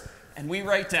placeholders, and we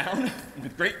write down,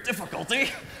 with great difficulty,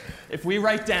 if we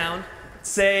write down,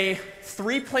 say,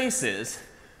 3 places,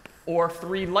 or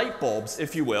 3 light bulbs,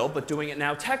 if you will, but doing it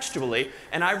now textually,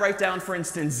 and I write down, for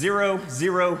instance, 0,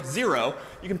 0, 0,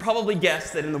 you can probably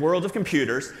guess that in the world of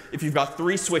computers, if you've got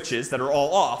 3 switches that are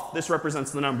all off, this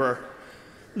represents the number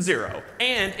 0.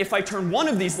 And if I turn one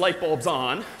of these light bulbs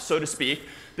on, so to speak,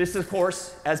 this, of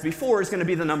course, as before, is going to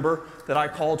be the number that I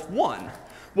called 1.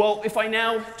 Well, if I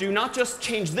now do not just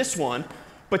change this one,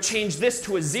 but change this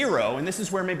to a 0, and this is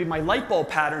where maybe my light bulb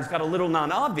pattern's got a little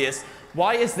non-obvious.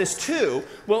 Why is this 2?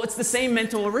 Well, it's the same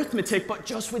mental arithmetic, but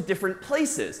just with different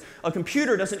places. A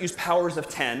computer doesn't use powers of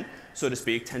 10, so to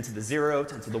speak, 10 to the 0,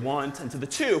 10 to the 1, 10 to the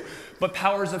 2, but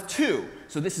powers of 2.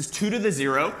 So this is 2 to the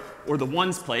 0, or the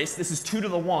 1's place. This is 2 to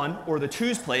the 1, or the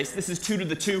 2's place. This is 2 to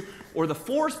the 2, or the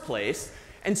 4's place.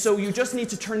 And so you just need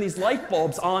to turn these light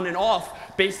bulbs on and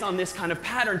off based on this kind of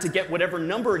pattern to get whatever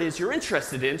number it is you're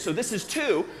interested in. So this is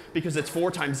 2, because it's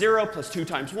 4 times 0 plus 2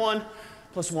 times 1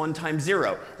 plus 1 times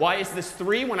 0. Why is this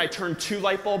 3 when I turned 2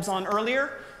 light bulbs on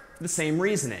earlier? The same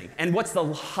reasoning. And what's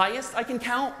the highest I can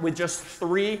count with just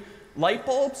 3 light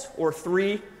bulbs, or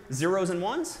 3 zeros and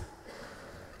ones?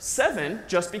 7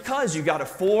 just because you got a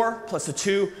 4 plus a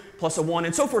 2 plus a 1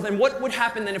 and so forth. And what would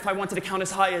happen then if I wanted to count as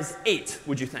high as 8,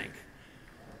 would you think?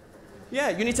 Yeah,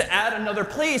 you need to add another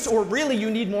place, or really you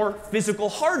need more physical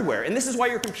hardware. And this is why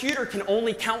your computer can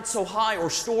only count so high or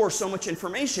store so much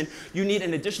information. You need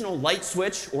an additional light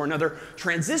switch, or another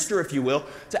transistor, if you will,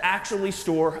 to actually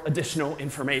store additional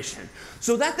information.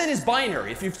 So that then is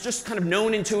binary. If you've just kind of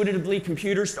known intuitively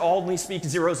computers only speak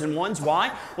zeros and ones, why?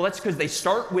 Well, that's because they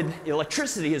start with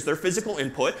electricity as their physical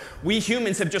input. We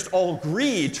humans have just all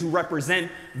agreed to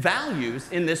represent values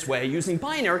in this way using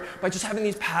binary by just having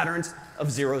these patterns of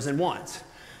zeros and ones.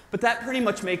 But that pretty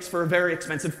much makes for a very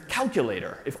expensive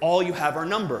calculator if all you have are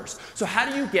numbers. So how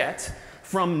do you get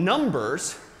from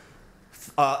numbers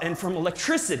and from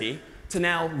electricity to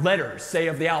now letters, say,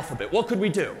 of the alphabet? What could we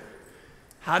do?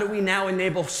 How do we now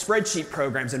enable spreadsheet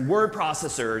programs and word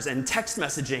processors and text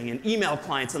messaging and email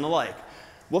clients and the like?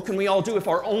 What can we all do if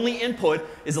our only input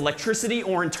is electricity,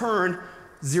 or in turn,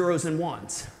 zeros and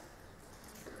ones?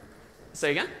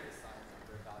 Say again?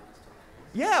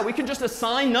 Yeah, we can just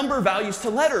assign number values to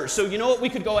letters. So you know what we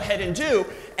could go ahead and do?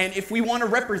 And if we want to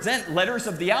represent letters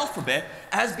of the alphabet,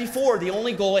 as before, the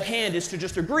only goal at hand is to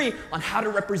just agree on how to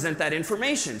represent that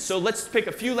information. So let's pick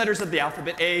a few letters of the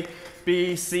alphabet: A,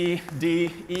 B, C,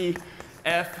 D, E,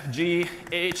 F, G,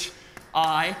 H,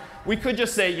 I. We could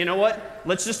just say, you know what?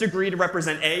 Let's just agree to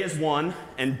represent A as 1,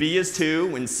 and B as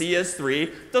 2, and C as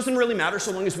 3. Doesn't really matter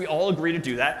so long as we all agree to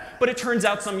do that. But it turns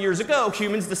out some years ago,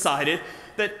 humans decided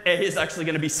that A is actually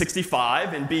going to be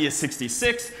 65, and B is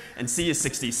 66, and C is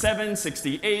 67,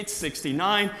 68,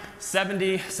 69,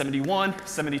 70, 71,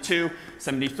 72,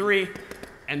 73,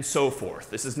 and so forth.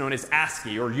 This is known as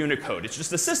ASCII, or Unicode. It's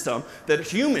just a system that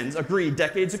humans agreed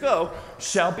decades ago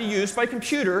shall be used by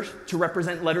computers to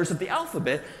represent letters of the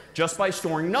alphabet just by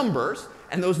storing numbers.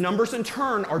 And those numbers, in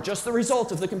turn, are just the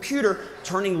result of the computer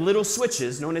turning little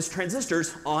switches, known as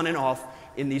transistors, on and off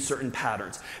in these certain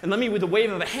patterns. And let me, with a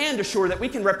wave of a hand, assure that we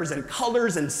can represent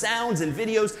colors and sounds and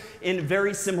videos in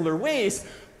very similar ways,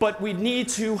 but we need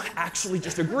to actually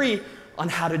just agree on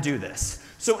how to do this.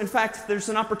 So in fact, there's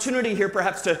an opportunity here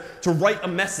perhaps to write a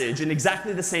message in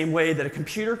exactly the same way that a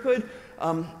computer could.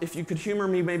 If you could humor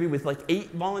me maybe with like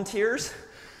 8 volunteers.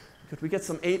 Could we get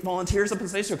some 8 volunteers up on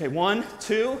stage? Okay, 1,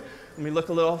 2, let me look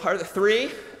a little harder, 3,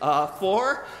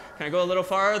 4, can I go a little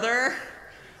farther?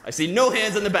 I see no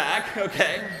hands in the back,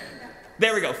 okay.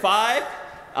 There we go,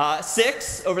 5,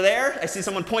 6 over there. I see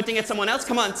someone pointing at someone else.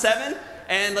 Come on, 7,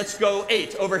 and let's go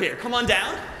 8 over here. Come on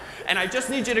down. And I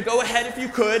just need you to go ahead, if you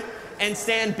could, and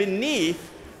stand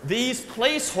beneath these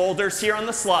placeholders here on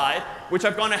the slide, which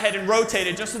I've gone ahead and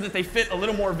rotated just so that they fit a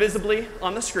little more visibly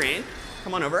on the screen.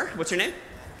 Come on over. What's your name?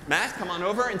 Matt, come on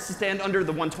over and stand under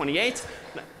the 128.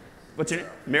 What's your name?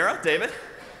 Mira? David?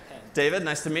 David,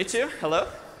 nice to meet you. Hello.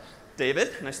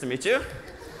 David, nice to meet you.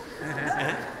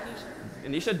 And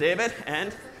Anisha, David,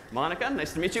 and Monica,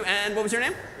 nice to meet you. And what was your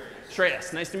name?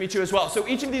 Shreyas, nice to meet you as well. So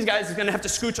each of these guys is going to have to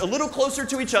scooch a little closer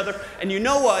to each other. And you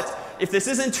know what? If this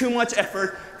isn't too much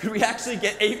effort, could we actually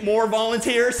get 8 more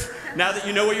volunteers? Now that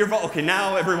you know what you're okay,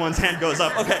 now everyone's hand goes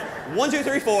up. Okay, 1, 2,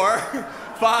 3, 4,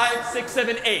 5, 6,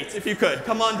 7, 8, if you could.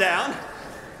 Come on down.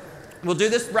 We'll do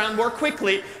this round more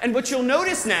quickly. And what you'll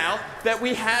notice now that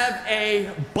we have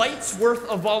a byte's worth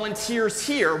of volunteers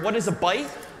here. What is a byte?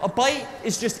 A byte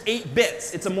is just 8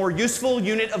 bits. It's a more useful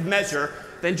unit of measure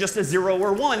than just a 0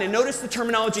 or 1. And notice the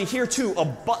terminology here too.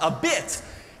 A bit,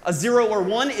 a 0 or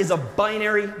 1, is a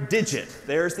binary digit.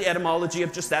 There's the etymology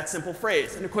of just that simple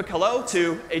phrase. And a quick hello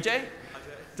to AJ,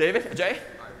 David, Ajay,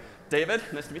 David,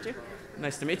 nice to meet you.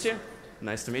 Nice to meet you.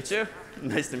 Nice to meet you.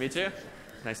 Nice to meet you.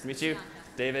 Nice to meet you.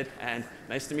 David, and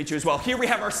nice to meet you as well. Here we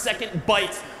have our second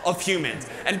byte of humans.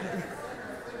 And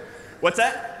what's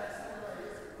that?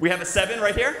 We have a 7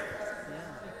 right here.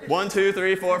 1, 2,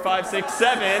 3, 4, 5, 6,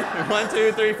 7. 1,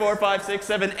 2, 3, 4, 5, 6,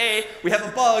 7, 8. We have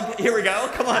a bug. Here we go.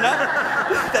 Come on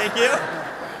up. Thank you.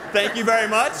 Thank you very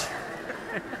much.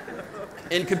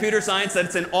 In computer science,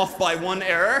 that's an off by 1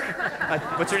 error.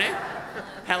 What's your name?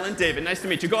 Helen, David, nice to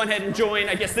meet you. Go ahead and join,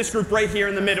 I guess, this group right here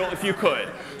in the middle, if you could.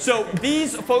 So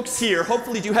these folks here,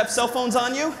 hopefully, do you have cell phones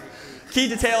on you? Key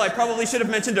detail I probably should have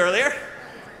mentioned earlier.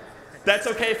 That's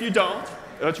okay if you don't.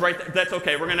 That's right. That's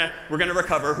okay. We're gonna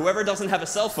recover. Whoever doesn't have a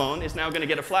cell phone is now gonna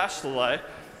get a flashlight.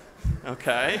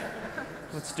 Okay.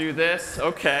 Let's do this.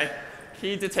 Okay.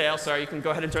 Key detail. Sorry, you can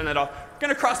go ahead and turn that off. I'm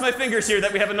gonna cross my fingers here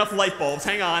that we have enough light bulbs.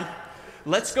 Hang on.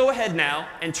 Let's go ahead now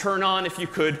and turn on, if you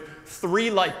could, 3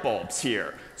 light bulbs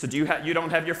here. So you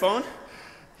don't have your phone?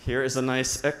 Here is a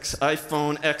nice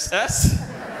iPhone XS.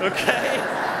 Okay.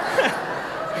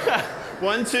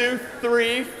 1, 2,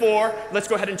 3, 4. Let's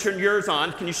go ahead and turn yours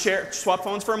on. Can you swap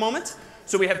phones for a moment?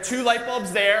 So we have 2 light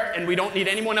bulbs there, and we don't need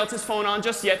anyone else's phone on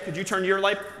just yet. Could you turn your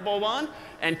light bulb on?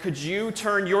 And could you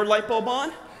turn your light bulb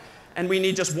on? And we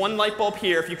need just 1 light bulb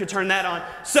here, if you could turn that on.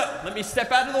 So let me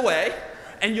step out of the way,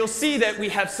 and you'll see that we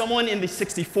have someone in the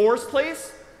 64's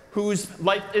place whose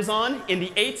light is on, in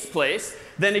the 8's place,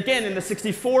 then again in the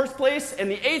 64's place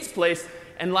and the 8's place,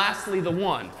 and lastly the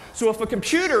 1. So if a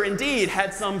computer indeed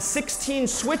had some 16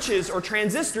 switches or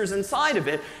transistors inside of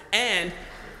it and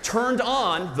turned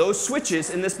on those switches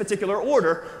in this particular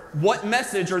order, what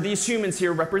message are these humans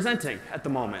here representing at the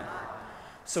moment?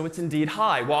 So it's indeed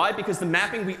high. Why? Because the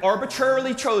mapping we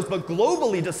arbitrarily chose but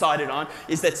globally decided on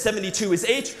is that 72 is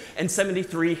H and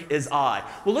 73 is I.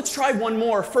 Well, let's try one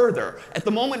more further. At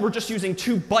the moment, we're just using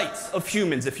 2 bytes of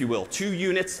humans, if you will, 2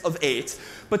 units of 8.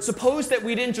 But suppose that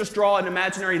we didn't just draw an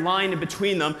imaginary line in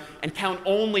between them and count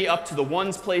only up to the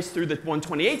 1's place through the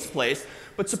 128's place,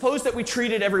 but suppose that we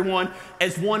treated everyone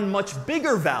as one much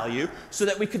bigger value so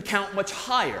that we could count much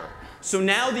higher. So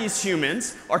now these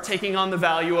humans are taking on the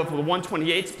value of the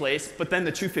 128's place, but then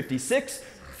the 256,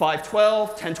 512,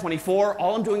 1024,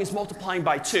 all I'm doing is multiplying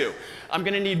by 2. I'm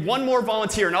going to need one more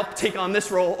volunteer, and I'll take on this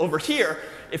role over here.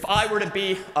 If I were to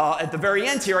be at the very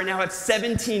end here, I now have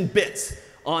 17 bits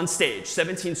on stage,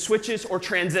 17 switches or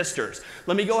transistors.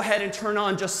 Let me go ahead and turn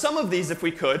on just some of these if we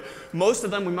could. Most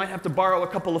of them we might have to borrow a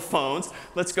couple of phones.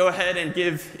 Let's go ahead and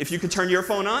if you could turn your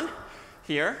phone on.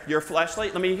 Here, your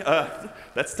flashlight. Let me,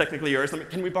 that's technically yours.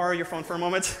 Can we borrow your phone for a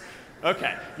moment?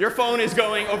 Okay, your phone is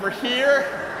going over here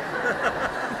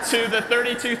to the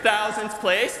 32,000th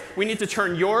place. We need to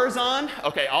turn yours on.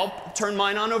 Okay, I'll turn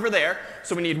mine on over there.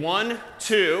 So we need 1,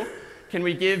 2. Can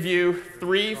we give you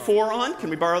 3, 4 on? Can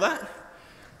we borrow that?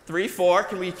 3, 4.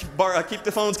 Can we keep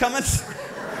the phones coming?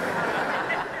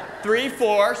 3,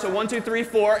 4. So 1, 2, 3,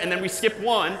 4. And then we skip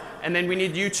 1. And then we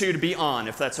need you 2 to be on,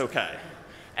 if that's OK.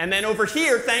 And then over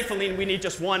here, thankfully, we need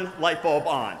just 1 light bulb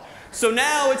on. So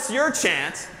now it's your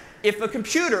chance. If a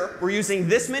computer were using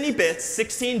this many bits,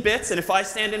 16 bits, and if I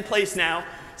stand in place now,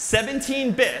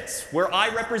 17 bits, where I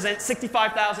represent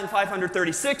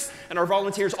 65,536, and our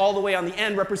volunteers all the way on the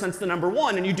end represents the number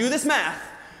 1, and you do this math,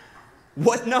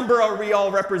 what number are we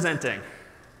all representing?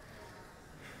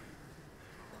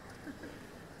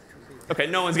 OK,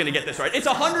 no one's going to get this right. It's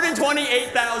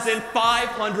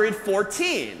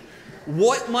 128,514.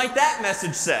 What might that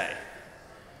message say?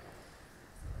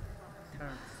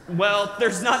 Well,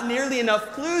 there's not nearly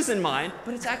enough clues in mine,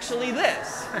 but it's actually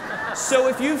this. So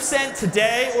if you've sent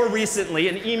today or recently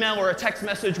an email or a text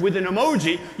message with an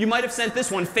emoji, you might have sent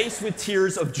this one, face with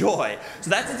tears of joy.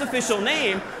 So that's its official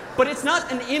name, but it's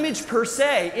not an image per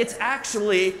se. It's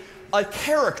actually a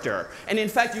character. And in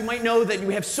fact, you might know that you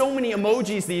have so many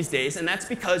emojis these days, and that's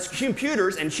because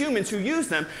computers and humans who use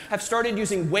them have started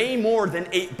using way more than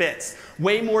 8 bits,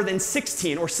 way more than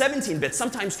 16 or 17 bits,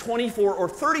 sometimes 24 or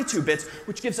 32 bits,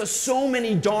 which gives us so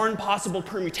many darn possible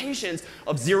permutations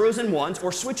of 0s and 1s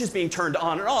or switches being turned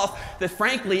on and off that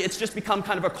frankly, it's just become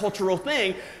kind of a cultural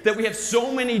thing that we have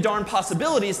so many darn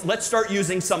possibilities. Let's start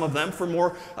using some of them for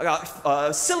more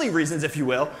silly reasons, if you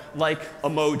will, like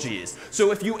emojis.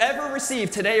 So if you ever receive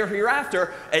today or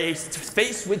hereafter a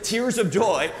face with tears of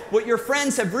joy, what your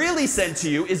friends have really sent to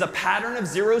you is a pattern of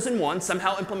 0s and 1s,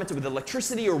 somehow implemented with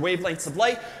electricity or wavelengths of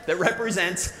light that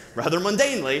represents, rather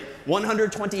mundanely,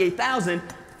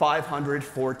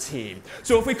 128,514.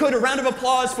 So if we could, a round of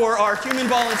applause for our human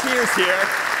volunteers here.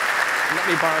 Let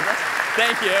me borrow that.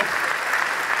 Thank you.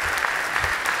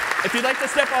 If you'd like to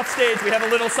step off stage, we have a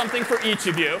little something for each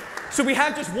of you. So we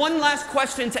have just one last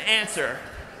question to answer.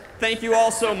 Thank you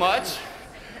all so much.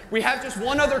 We have just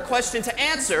one other question to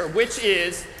answer, which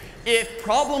is, if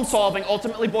problem solving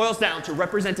ultimately boils down to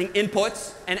representing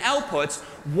inputs and outputs,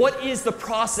 what is the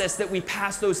process that we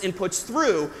pass those inputs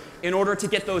through in order to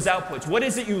get those outputs? What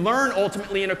is it you learn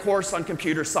ultimately in a course on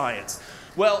computer science?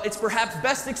 Well, it's perhaps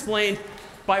best explained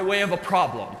by way of a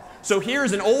problem. So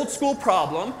here's an old school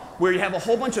problem where you have a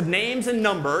whole bunch of names and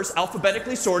numbers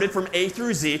alphabetically sorted from A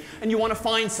through Z, and you want to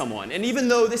find someone. And even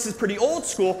though this is pretty old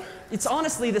school, it's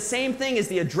honestly the same thing as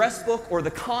the address book or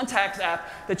the contacts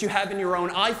app that you have in your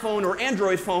own iPhone or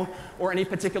Android phone or any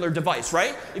particular device,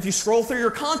 right? If you scroll through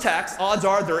your contacts, odds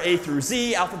are they're A through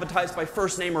Z, alphabetized by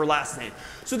first name or last name.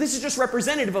 So this is just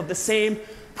representative of the same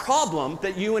problem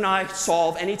that you and I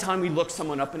solve anytime we look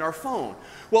someone up in our phone.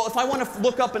 Well, if I want to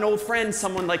look up an old friend,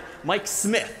 someone like Mike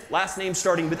Smith, last name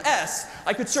starting with S,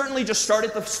 I could certainly just start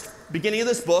at the beginning of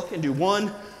this book and do 1,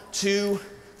 2,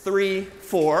 3,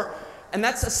 4. And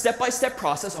that's a step-by-step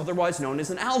process, otherwise known as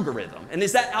an algorithm. And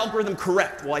is that algorithm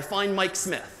correct? Well, I find Mike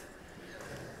Smith.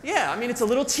 Yeah, I mean, it's a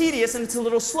little tedious and it's a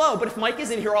little slow, but if Mike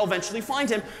is in here, I'll eventually find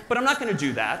him. But I'm not going to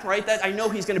do that, right? That I know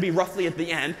he's going to be roughly at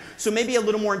the end. So maybe a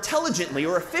little more intelligently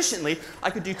or efficiently, I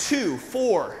could do 2,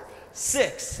 4,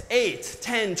 6, 8,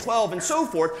 10, 12, and so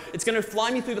forth. It's going to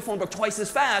fly me through the phone book twice as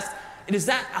fast. And is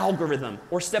that algorithm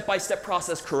or step-by-step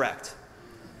process correct?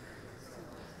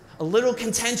 A little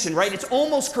contention, right? It's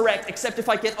almost correct, except if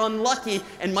I get unlucky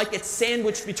and Mike gets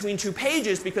sandwiched between 2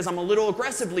 pages because I'm a little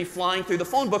aggressively flying through the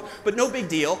phone book, but no big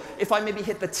deal. If I maybe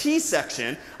hit the T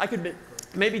section, I could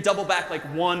maybe double back like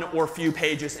 1 or few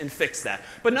pages and fix that.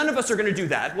 But none of us are going to do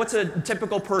that. What's a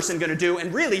typical person going to do?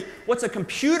 And really, what's a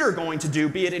computer going to do,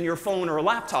 be it in your phone or a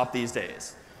laptop these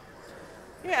days?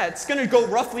 Yeah, it's going to go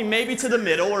roughly maybe to the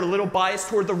middle or a little biased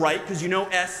toward the right because you know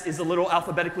S is a little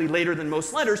alphabetically later than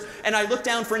most letters. And I look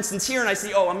down, for instance, here and I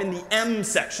see, oh, I'm in the M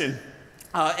section.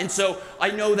 And so I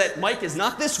know that Mike is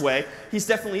not this way. He's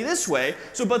definitely this way.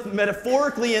 So both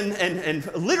metaphorically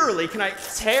and literally, can I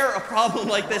tear a problem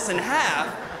like this in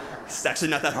half? It's actually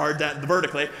not that hard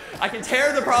vertically. I can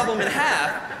tear the problem in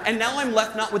half, and now I'm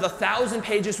left not with 1,000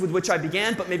 pages with which I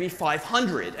began, but maybe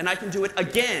 500. And I can do it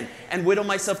again and whittle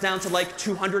myself down to like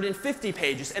 250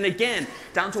 pages, and again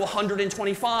down to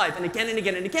 125, and again and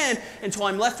again and again, until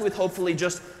I'm left with hopefully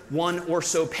just 1 or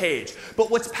so page.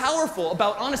 But what's powerful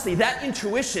about, honestly, that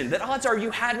intuition that odds are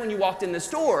you had when you walked in this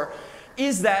door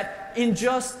is that in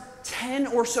just 10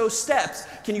 or so steps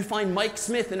can you find Mike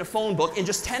Smith in a phone book. In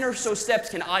just 10 or so steps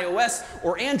can iOS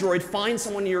or Android find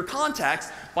someone in your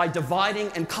contacts by dividing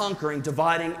and conquering,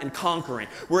 dividing and conquering.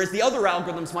 Whereas the other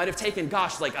algorithms might have taken,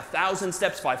 gosh, like 1,000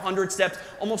 steps, 500 steps,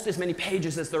 almost as many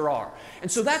pages as there are. And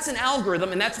so that's an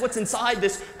algorithm, and that's what's inside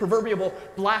this proverbial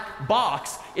black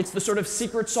box. It's the sort of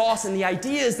secret sauce, and the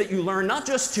idea is that you learn not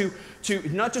just to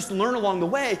not just learn along the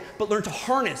way, but learn to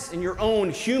harness in your own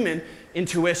human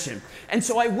intuition. And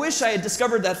so I wish I had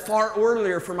discovered that far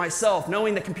earlier for myself,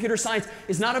 knowing that computer science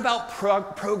is not about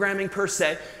programming per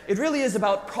se. It really is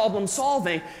about problem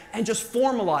solving and just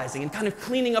formalizing and kind of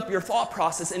cleaning up your thought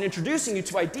process and introducing you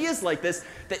to ideas like this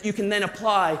that you can then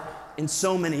apply in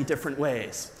so many different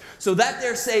ways. So that,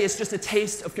 dare say, is just a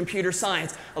taste of computer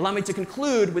science. Allow me to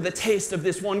conclude with a taste of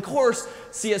this one course,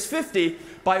 CS50,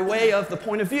 by way of the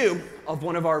point of view of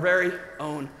one of our very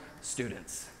own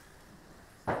students.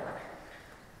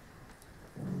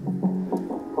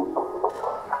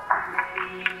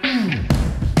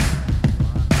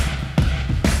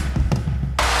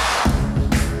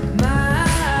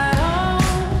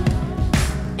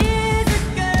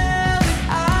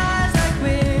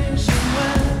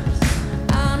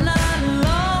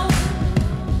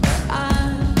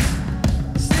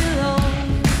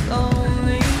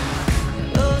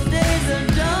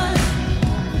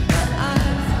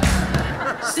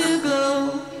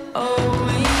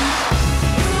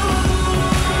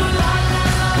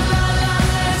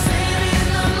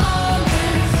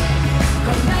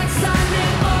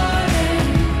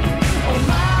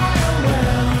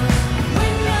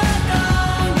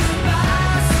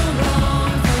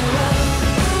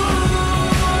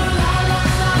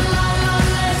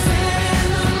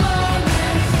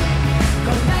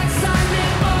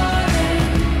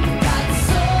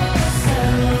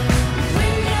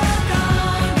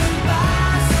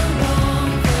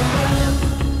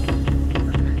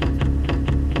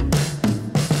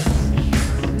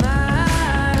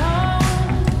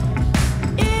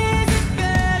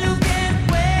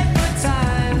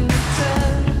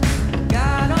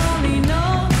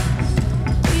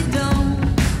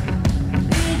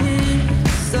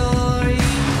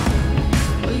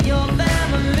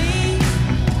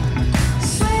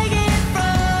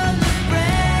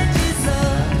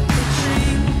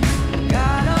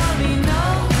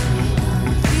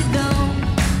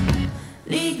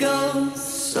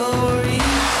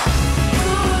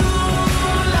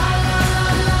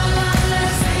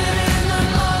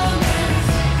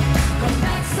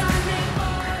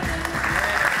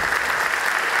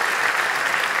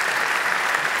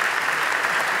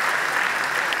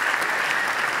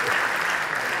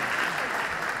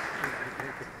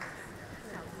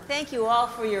 Thank you all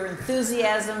for your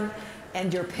enthusiasm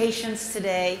and your patience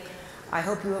today. I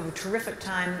hope you have a terrific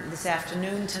time this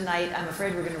afternoon, tonight. I'm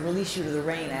afraid we're going to release you to the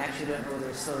rain. I actually don't know whether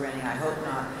it's still raining. I hope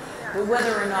not. But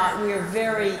whether or not, we are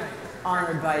very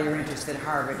honored by your interest at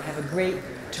Harvard. Have a great,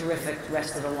 terrific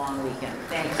rest of the long weekend.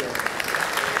 Thank you.